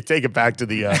 then you take it back to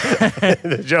the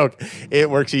the joke.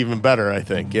 It works even better, I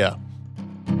think. Yeah.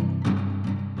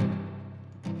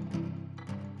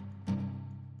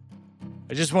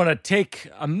 I just want to take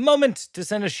a moment to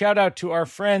send a shout out to our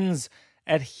friends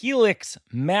at Helix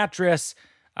Mattress.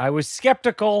 I was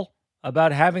skeptical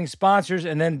about having sponsors,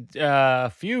 and then a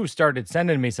few started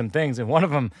sending me some things, and one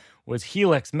of them was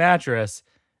Helix Mattress.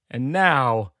 And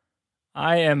now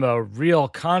I am a real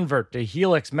convert to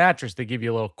Helix Mattress. They give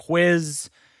you a little quiz.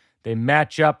 They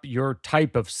match up your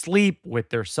type of sleep with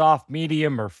their soft,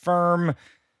 medium, or firm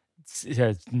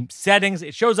settings.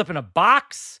 It shows up in a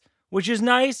box, which is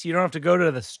nice. You don't have to go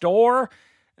to the store.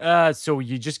 So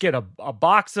you just get a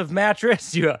box of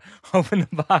mattress. You open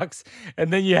the box,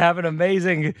 and then you have an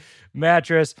amazing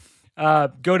mattress.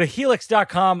 Go to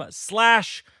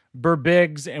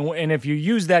helix.com/Birbigs, and if you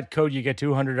use that code, you get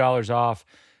 $200 off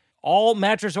all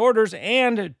mattress orders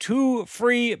and 2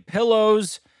 free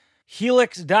pillows.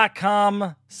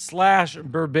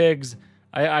 Helix.com/Birbigs.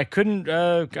 I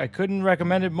couldn't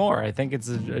recommend it more. I think it's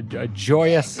a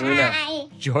joyous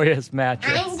mattress.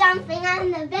 I'm jumping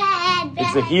on the bed.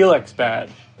 It's the Helix bed.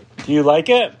 Do you like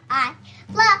it? I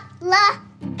love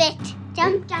it.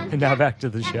 Jump. And now back to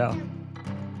the show.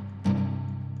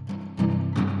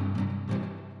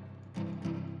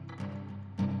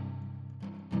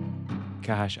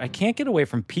 Gosh, I can't get away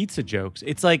from pizza jokes.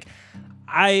 It's like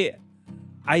I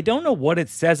don't know what it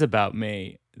says about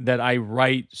me that I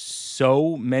write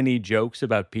so many jokes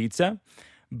about pizza,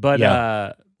 but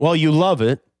well, you love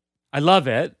it. I love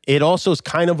it. It also is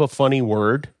kind of a funny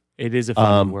word. It is a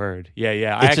funny word.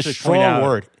 Yeah. It's a strong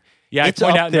word. Yeah, I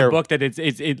point out in the book that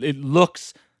it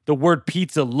looks, the word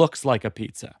pizza looks like a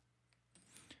pizza.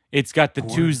 It's got the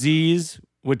 2 Z's,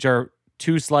 which are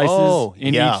 2 slices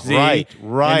in each Z.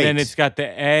 Right. And then it's got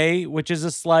the A, which is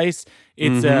a slice.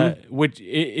 It's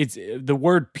the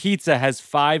word pizza has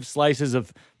 5 slices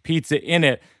of pizza in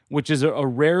it, which is a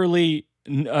rarely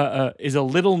is a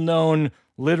little known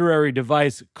literary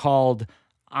device called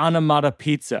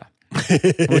onomatopoeia,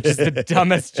 which is the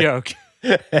dumbest joke.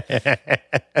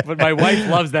 But my wife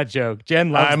loves that joke.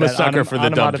 Jen loves I'm a sucker for the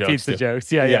dumb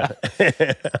jokes. Yeah.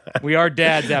 We are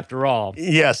dads after all.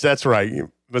 Yes, that's right.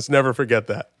 You must never forget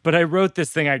that. But I wrote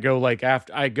this thing.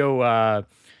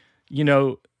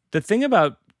 The thing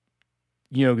about,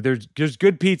 there's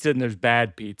good pizza and there's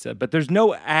bad pizza, but there's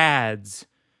no ads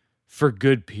for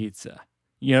good pizza,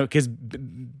 because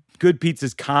good pizza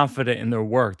is confident in their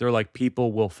work. They're like,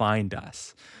 people will find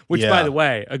us, which by the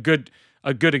way, a good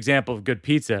example of good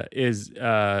pizza is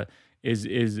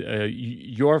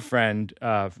your friend,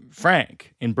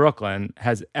 Frank in Brooklyn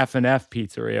has F&F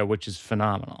Pizzeria, which is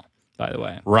phenomenal. By the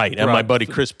way, right, and my buddy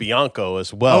Chris Bianco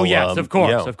as well. Oh yes, of course.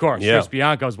 Yeah. Chris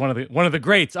Bianco is one of the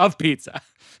greats of pizza.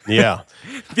 Yeah,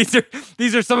 these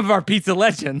are some of our pizza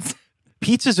legends.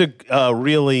 Pizza's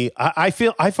really. I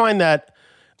find that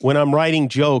when I'm writing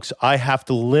jokes, I have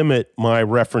to limit my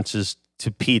references to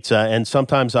pizza, and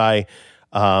sometimes I'll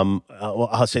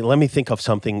say, let me think of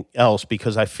something else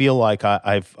because I feel like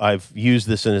I've used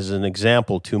this as an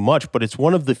example too much, but it's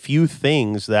one of the few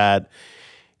things that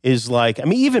is like, I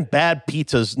mean, even bad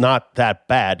pizza's not that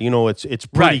bad. It's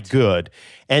pretty good.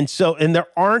 And there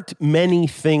aren't many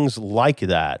things like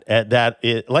that.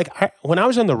 When I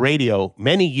was on the radio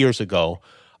many years ago,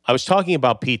 I was talking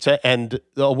about pizza and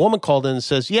a woman called in and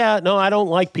says, yeah, no, I don't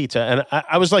like pizza. And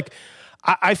I was like,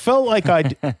 I felt like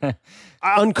I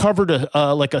uncovered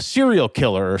a serial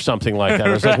killer or something like that.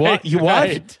 I was like, what? You what?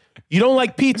 Right. You don't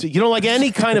like pizza. You don't like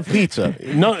any kind of pizza.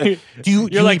 No. Do you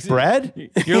eat bread?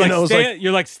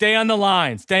 You're like, stay on the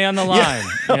line. Stay on the line.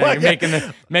 Yeah. You're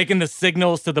making the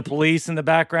signals to the police in the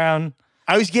background.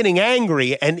 I was getting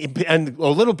angry and a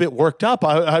little bit worked up.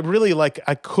 I really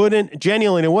I couldn't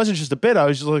genuinely. It wasn't just a bit. I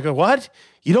was just like, what?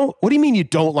 What do you mean you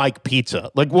don't like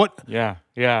pizza? Like what? Yeah.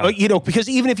 Because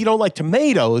even if you don't like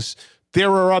tomatoes,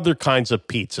 there are other kinds of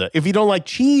pizza. If you don't like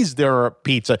cheese, there are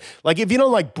pizza. Like if you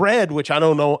don't like bread, which I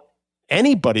don't know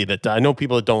anybody I know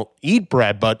people that don't eat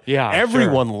bread, but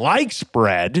everyone likes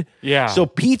bread. Yeah. So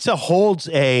pizza holds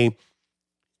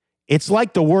it's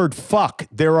like the word fuck.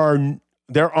 There aren't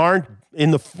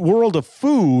in the world of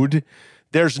food,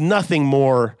 there's nothing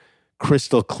more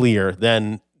crystal clear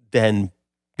than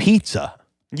pizza.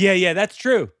 Yeah, that's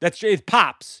true. It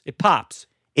pops.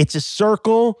 It's a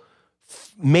circle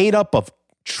made up of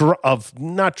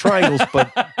not triangles,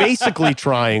 but basically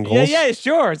triangles. Yeah,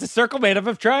 sure. It's a circle made up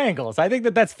of triangles. I think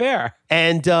that's fair.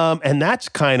 And that's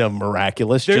kind of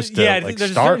miraculous. There's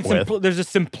a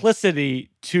simplicity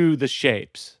to the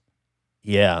shapes.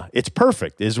 Yeah, it's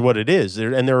perfect, is what it is.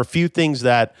 And there are a few things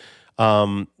that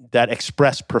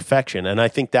express perfection, and I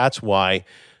think that's why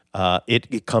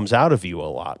it comes out of you a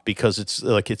lot, because it's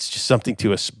just something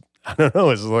to I don't know.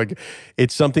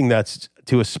 It's something that's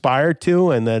to aspire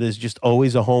to, and that is just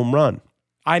always a home run.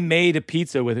 I made a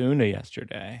pizza with Una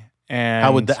yesterday,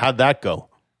 and how'd that go?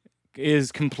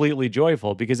 Is completely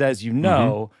joyful, because as you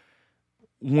know,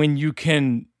 when you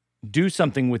can do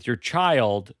something with your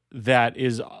child that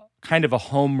is kind of a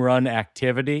home run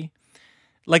activity,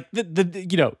 like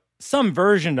the some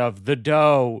version of the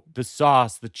dough, the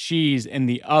sauce, the cheese, and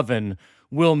the oven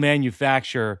will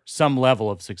manufacture some level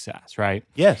of success, right?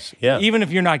 Yes, yeah. Even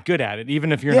if you're not good at it,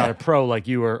 even if you're not a pro like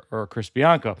you or Chris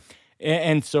Bianco.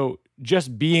 And so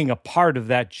just being a part of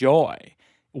that joy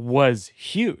was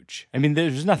huge. I mean,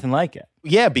 there's nothing like it.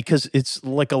 Yeah, because it's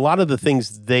like a lot of the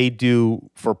things they do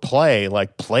for play,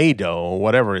 like Play-Doh or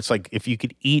whatever. It's like if you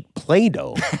could eat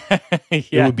Play-Doh,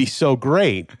 it would be so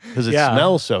great because it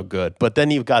smells so good. But then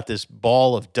you've got this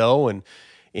ball of dough and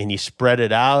you spread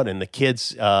it out, and the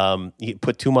kids, you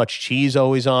put too much cheese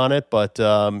always on it, but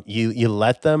you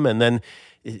let them, and then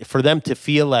for them to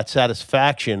feel that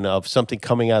satisfaction of something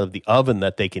coming out of the oven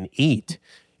that they can eat,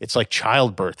 it's like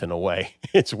childbirth in a way.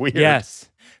 It's weird. Yes.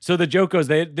 So the joke goes,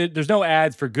 there's no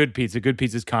ads for good pizza. Good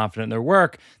pizza is confident in their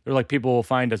work. They're like, people will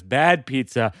find us. Bad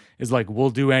pizza is like, we'll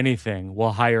do anything.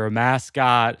 We'll hire a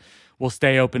mascot. We'll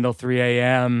stay open till 3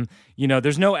 a.m.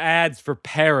 There's no ads for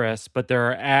Paris, but there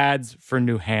are ads for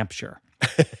New Hampshire.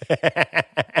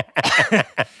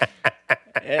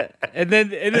 And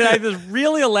then I have this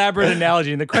really elaborate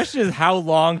analogy. And the question is, how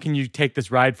long can you take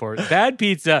this ride for? Bad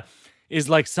pizza is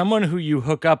like someone who you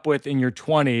hook up with in your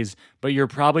 20s, but you're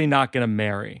probably not going to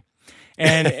marry.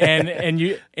 And in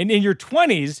your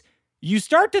 20s, you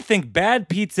start to think bad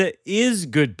pizza is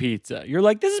good pizza. You're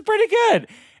like, this is pretty good.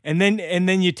 And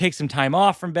then you take some time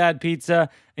off from bad pizza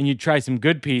and you try some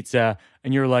good pizza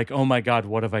and you're like, oh my God,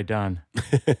 what have I done?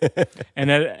 And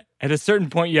at a certain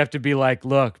point, you have to be like,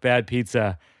 look, bad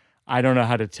pizza, I don't know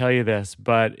how to tell you this,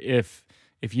 but if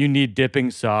you need dipping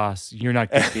sauce, you're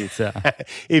not good pizza.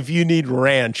 If you need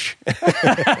ranch.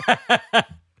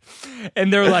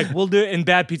 And they're like, we'll do it. And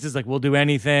bad pizza's like, we'll do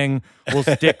anything. We'll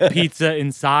stick pizza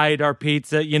inside our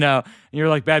pizza, And you're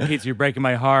like, bad pizza, you're breaking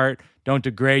my heart. Don't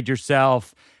degrade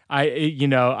yourself.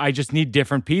 I just need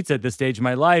different pizza at this stage of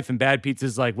my life. And bad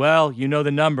pizza's like, well, you know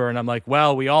the number. And I'm like,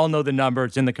 well, we all know the number.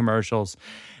 It's in the commercials.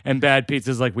 And bad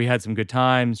pizza's like, we had some good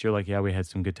times. You're like, yeah, we had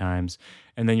some good times.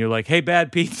 And then you're like, hey,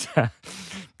 bad pizza,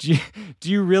 do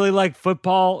you really like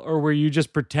football, or were you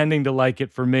just pretending to like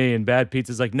it for me? And bad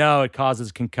pizza's like, no, it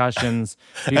causes concussions.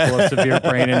 People have severe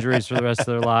brain injuries for the rest of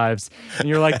their lives. And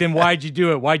you're like, then why'd you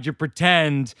do it? Why'd you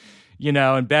pretend?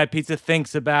 And bad pizza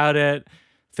thinks about it,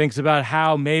 thinks about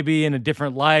how maybe in a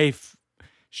different life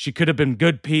she could have been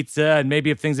good pizza, and maybe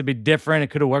if things had been different,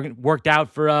 it could have worked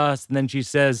out for us. And then she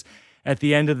says, at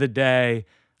the end of the day,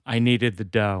 I needed the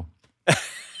dough.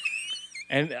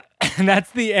 And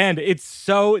that's the end.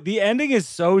 The ending is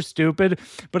so stupid,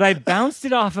 but I bounced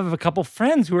it off of a couple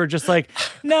friends who are just like,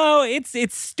 no, it's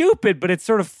stupid, but it's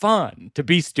sort of fun to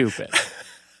be stupid.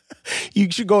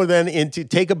 You should go then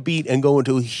take a beat and go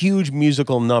into a huge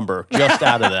musical number just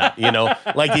out of that,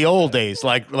 like the old days,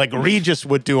 like Regis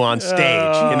would do on stage,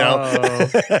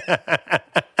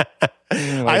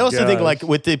 Oh I also think like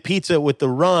with the pizza, with the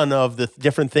run of the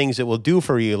different things it will do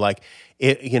for you, like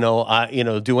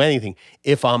do anything.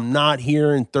 If I'm not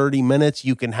here in 30 minutes,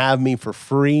 you can have me for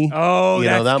free. Oh,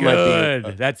 that's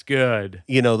good. That's good.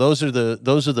 Those are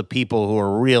the people who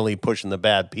are really pushing the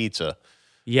bad pizza.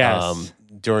 Yes.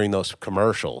 During those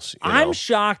commercials. I'm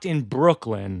shocked in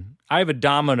Brooklyn. I have a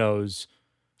Domino's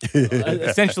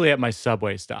essentially at my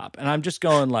subway stop. And I'm just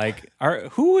going like,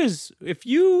 if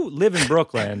you live in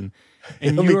Brooklyn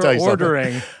and you're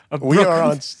ordering a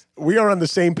Brooklyn... We are on the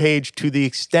same page to the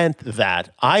extent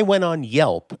that I went on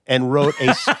Yelp and wrote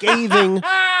a scathing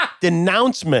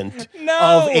denouncement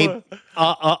of a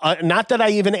not that I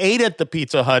even ate at the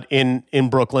Pizza Hut in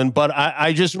Brooklyn, but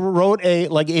I just wrote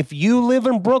if you live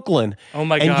in Brooklyn, oh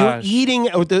my and gosh, you're eating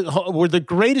where the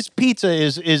greatest pizza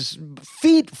is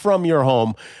feet from your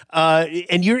home,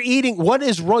 and you're eating, what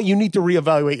is wrong? You need to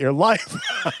reevaluate your life.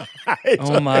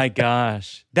 Oh my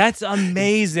gosh, that's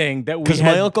amazing that because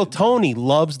my Uncle Tony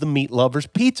loves the Meat Lovers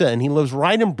Pizza, and he lives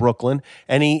right in Brooklyn,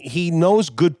 and he knows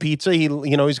good pizza.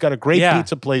 He's got a great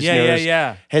pizza place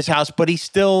near his house, but he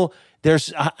still.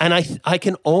 And I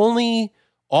can only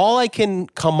All I can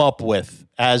come up with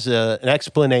as an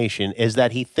explanation is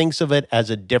that he thinks of it as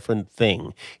a different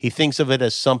thing. He thinks of it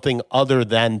as something other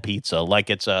than pizza, like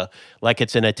it's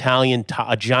an Italian,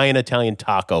 a giant Italian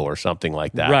taco or something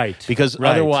like that. Right. Because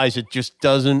right. otherwise, it just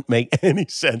doesn't make any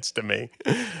sense to me.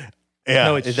 Yeah,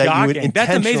 no, it's shocking.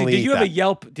 That's amazing. Did you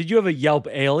have a Yelp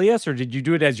alias, or did you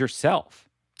do it as yourself?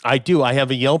 I do. I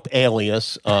have a Yelp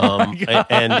alias, and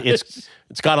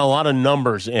it's got a lot of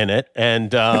numbers in it,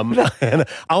 and and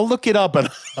I'll look it up and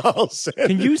I'll send.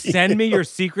 Can you send me your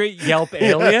secret Yelp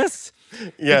alias?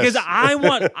 Yes. Because I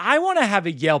want to have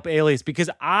a Yelp alias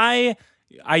because I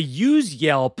use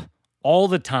Yelp all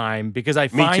the time because I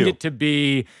find it to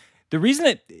be the reason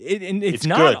that it's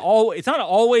not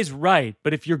always right,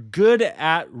 but if you're good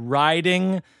at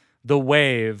riding the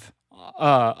wave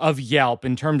of Yelp,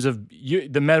 in terms of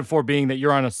the metaphor being that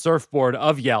you're on a surfboard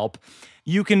of Yelp,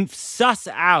 you can suss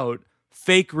out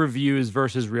fake reviews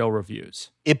versus real reviews.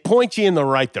 It points you in the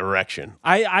right direction.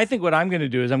 I think what I'm going to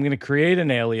do is I'm going to create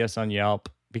an alias on Yelp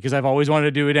because I've always wanted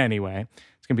to do it anyway.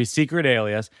 It's going to be a secret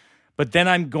alias. But then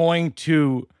I'm going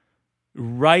to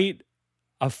write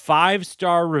a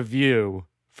 5-star review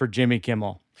for Jimmy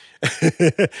Kimmel.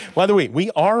 By the way, we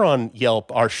are on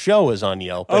Yelp. Our show is on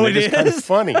Yelp. Oh, and it is? Kind of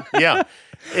funny. Yeah.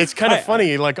 It's kind of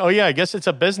funny. Like, oh, yeah, I guess it's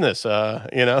a business,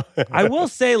 I will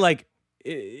say, like,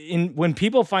 when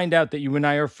people find out that you and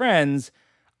I are friends,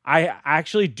 I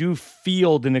actually do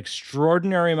field an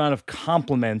extraordinary amount of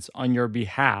compliments on your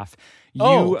behalf.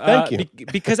 Thank you.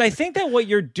 Because I think that what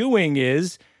you're doing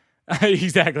is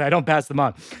exactly. I don't pass them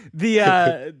on.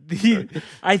 I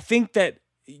think that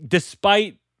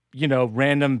despite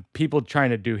random people trying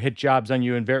to do hit jobs on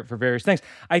you and for various things,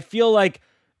 I feel like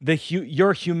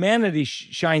your humanity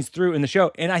shines through in the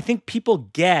show, and I think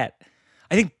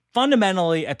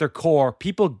fundamentally at their core,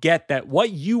 people get that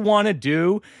what you want to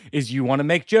do is you want to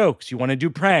make jokes, you want to do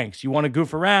pranks, you want to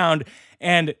goof around,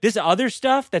 and this other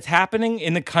stuff that's happening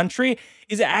in the country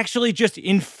is actually just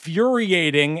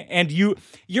infuriating, and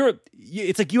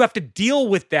it's like you have to deal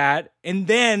with that and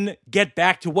then get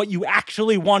back to what you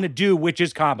actually want to do, which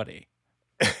is comedy.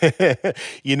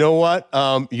 You know what?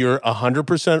 You're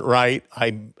 100% right.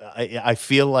 I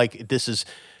feel like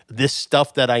this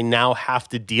stuff that I now have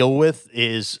to deal with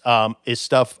is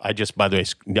stuff. By the way,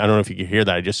 I don't know if you can hear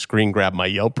that. I just screen grabbed my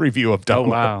Yelp review of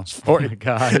Domino's. Oh, wow. Oh, my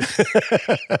gosh.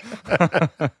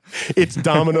 It's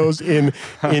Domino's in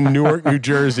Newark, New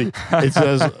Jersey. It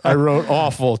says, I wrote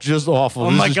awful, just awful. Oh,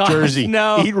 this my is gosh, Jersey.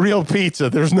 no. Eat real pizza.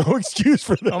 There's no excuse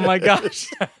for that. Oh, my gosh.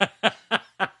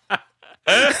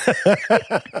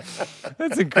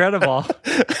 That's incredible.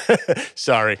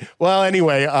 Sorry. Well,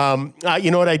 anyway,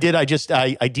 you know what I did? I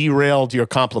derailed your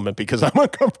compliment because I'm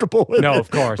uncomfortable with it. No,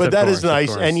 of course. But that is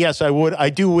nice. And yes, I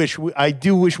do wish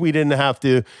we didn't have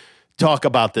to talk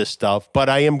about this stuff, but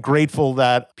I am grateful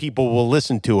that people will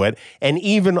listen to it. And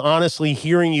even honestly,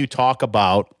 hearing you talk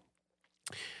about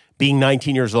being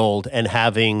 19 years old and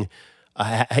having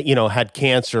had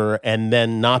cancer and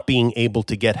then not being able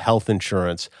to get health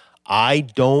insurance, I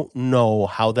don't know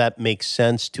how that makes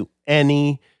sense to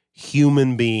any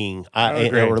human being,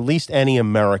 or at least any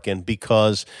American,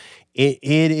 because it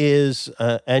is,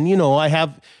 and I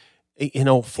have,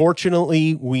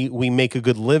 fortunately we make a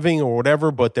good living or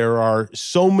whatever, but there are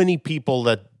so many people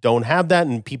that don't have that,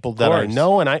 and people that I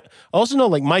know, and I also know,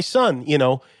 like my son,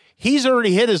 he's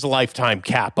already hit his lifetime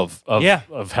cap of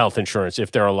health insurance,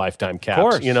 if there are lifetime caps. Of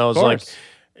course, it's like,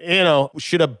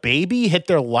 should a baby hit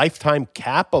their lifetime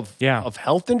cap of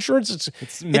health insurance?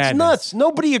 It's nuts.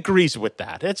 Nobody agrees with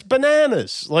that. It's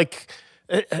bananas. Like,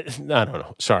 I don't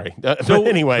know. Sorry. But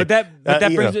anyway, but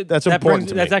that brings that's important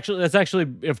to me. That's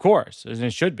actually, of course, and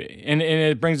it should be. And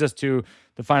it brings us to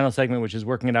the final segment, which is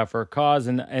working it out for a cause.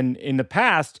 And in the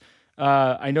past,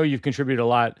 I know you've contributed a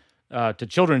lot to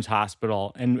Children's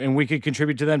Hospital, and we could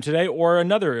contribute to them today or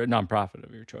another nonprofit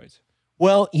of your choice.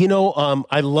 Well,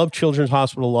 I love Children's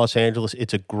Hospital Los Angeles.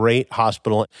 It's a great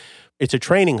hospital. It's a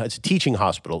teaching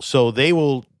hospital. So they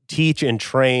will teach and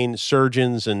train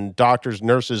surgeons and doctors,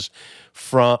 nurses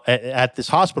at this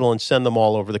hospital and send them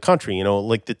all over the country.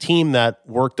 Like the team that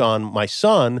worked on my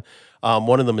son,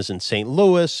 one of them is in St.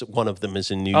 Louis, one of them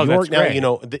is in New York.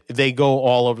 Now, they go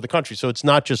all over the country. So it's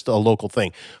not just a local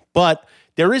thing. But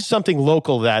there is something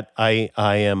local that I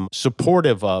am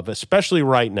supportive of, especially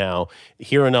right now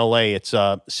here in LA. It's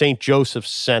St. Joseph's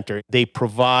Center. They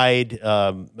provide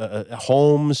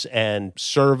homes and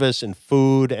service and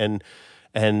food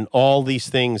and all these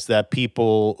things that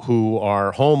people who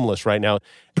are homeless right now,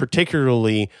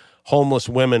 particularly homeless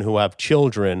women who have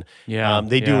children.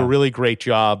 They do a really great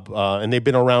job, and they've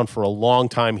been around for a long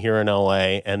time here in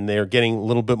LA, and they're getting a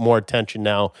little bit more attention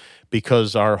now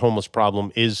because our homeless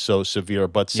problem is so severe.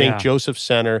 But St. Joseph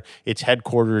Center, it's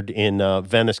headquartered in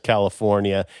Venice,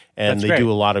 California, and they do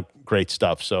a lot of great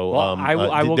stuff. So I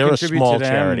will they're a contribute small to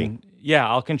them. charity. Yeah,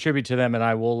 I'll contribute to them, and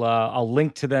I will. I'll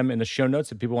link to them in the show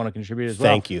notes if people want to contribute as well.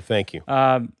 Thank you.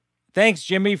 Thanks,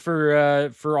 Jimmy,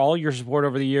 for all your support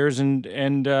over the years, and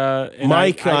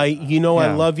Mike, I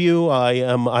love you.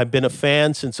 I've been a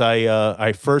fan since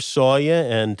I first saw you,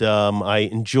 and I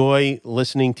enjoy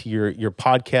listening to your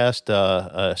podcast,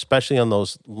 especially on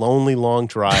those lonely long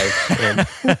drives.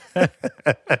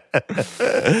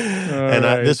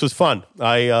 This was fun.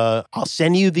 I'll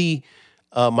send you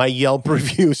my Yelp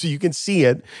review so you can see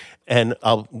it, and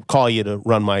I'll call you to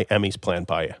run my Emmys plan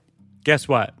by you. Guess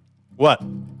what? What?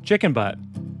 Chicken butt.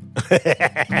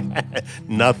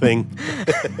 Nothing.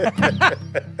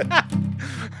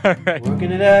 All right.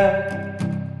 Working it out,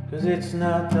 cause it's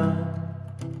not done.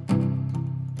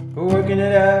 We're working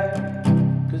it out,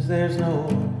 cause there's no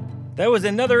one. That was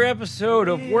another episode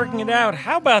of Working It Out.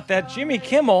 How about that? Jimmy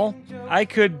Kimmel, I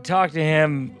could talk to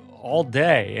him all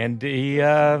day, and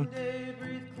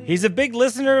he's a big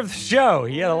listener of the show.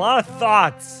 He had a lot of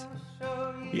thoughts.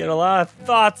 On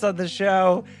the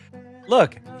show.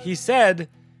 Look, he said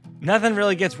nothing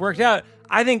really gets worked out.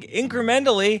 I think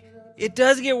incrementally, it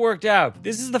does get worked out.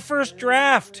 This is the first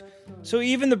draft. So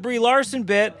even the Brie Larson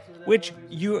bit, which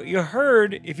you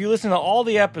heard, if you listen to all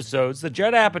the episodes, the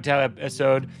Judd Apatow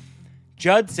episode,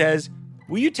 Judd says,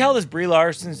 will you tell this Brie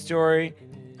Larson story?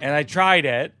 And I tried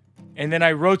it, and then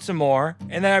I wrote some more,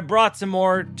 and then I brought some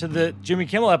more to the Jimmy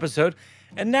Kimmel episode,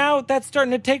 and now that's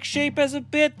starting to take shape as a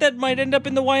bit that might end up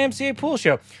in the YMCA pool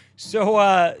show. So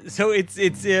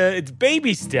it's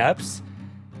baby steps.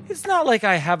 It's not like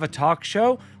I have a talk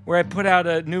show where I put out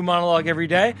a new monologue every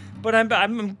day, but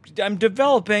I'm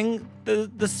developing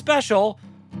the special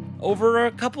over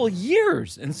a couple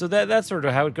years, and so that's sort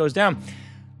of how it goes down.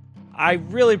 I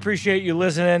really appreciate you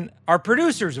listening. Our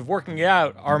producers of Working It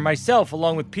Out are myself,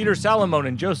 along with Peter Salamone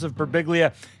and Joseph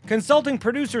Berbiglia, consulting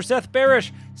producer Seth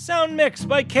Barish, sound mix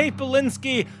by Kate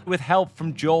Belinsky, with help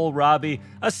from Joel Robbie,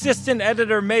 assistant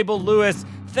editor Mabel Lewis.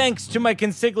 Thanks to my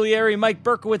consigliere Mike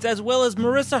Berkowitz, as well as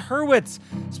Marissa Hurwitz.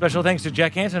 Special thanks to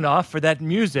Jack Antonoff for that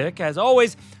music. As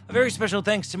always, a very special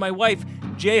thanks to my wife,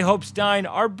 J. Hope Stein.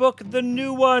 Our book, The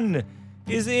New One,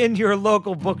 is in your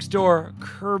local bookstore,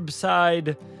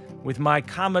 curbside, with my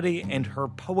comedy and her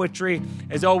poetry.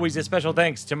 As always, a special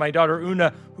thanks to my daughter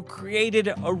Una, who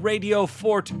created a radio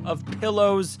fort of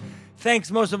pillows. Thanks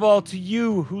most of all to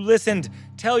you who listened.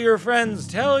 Tell your friends,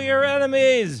 tell your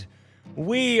enemies.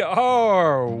 We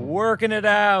are working it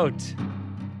out.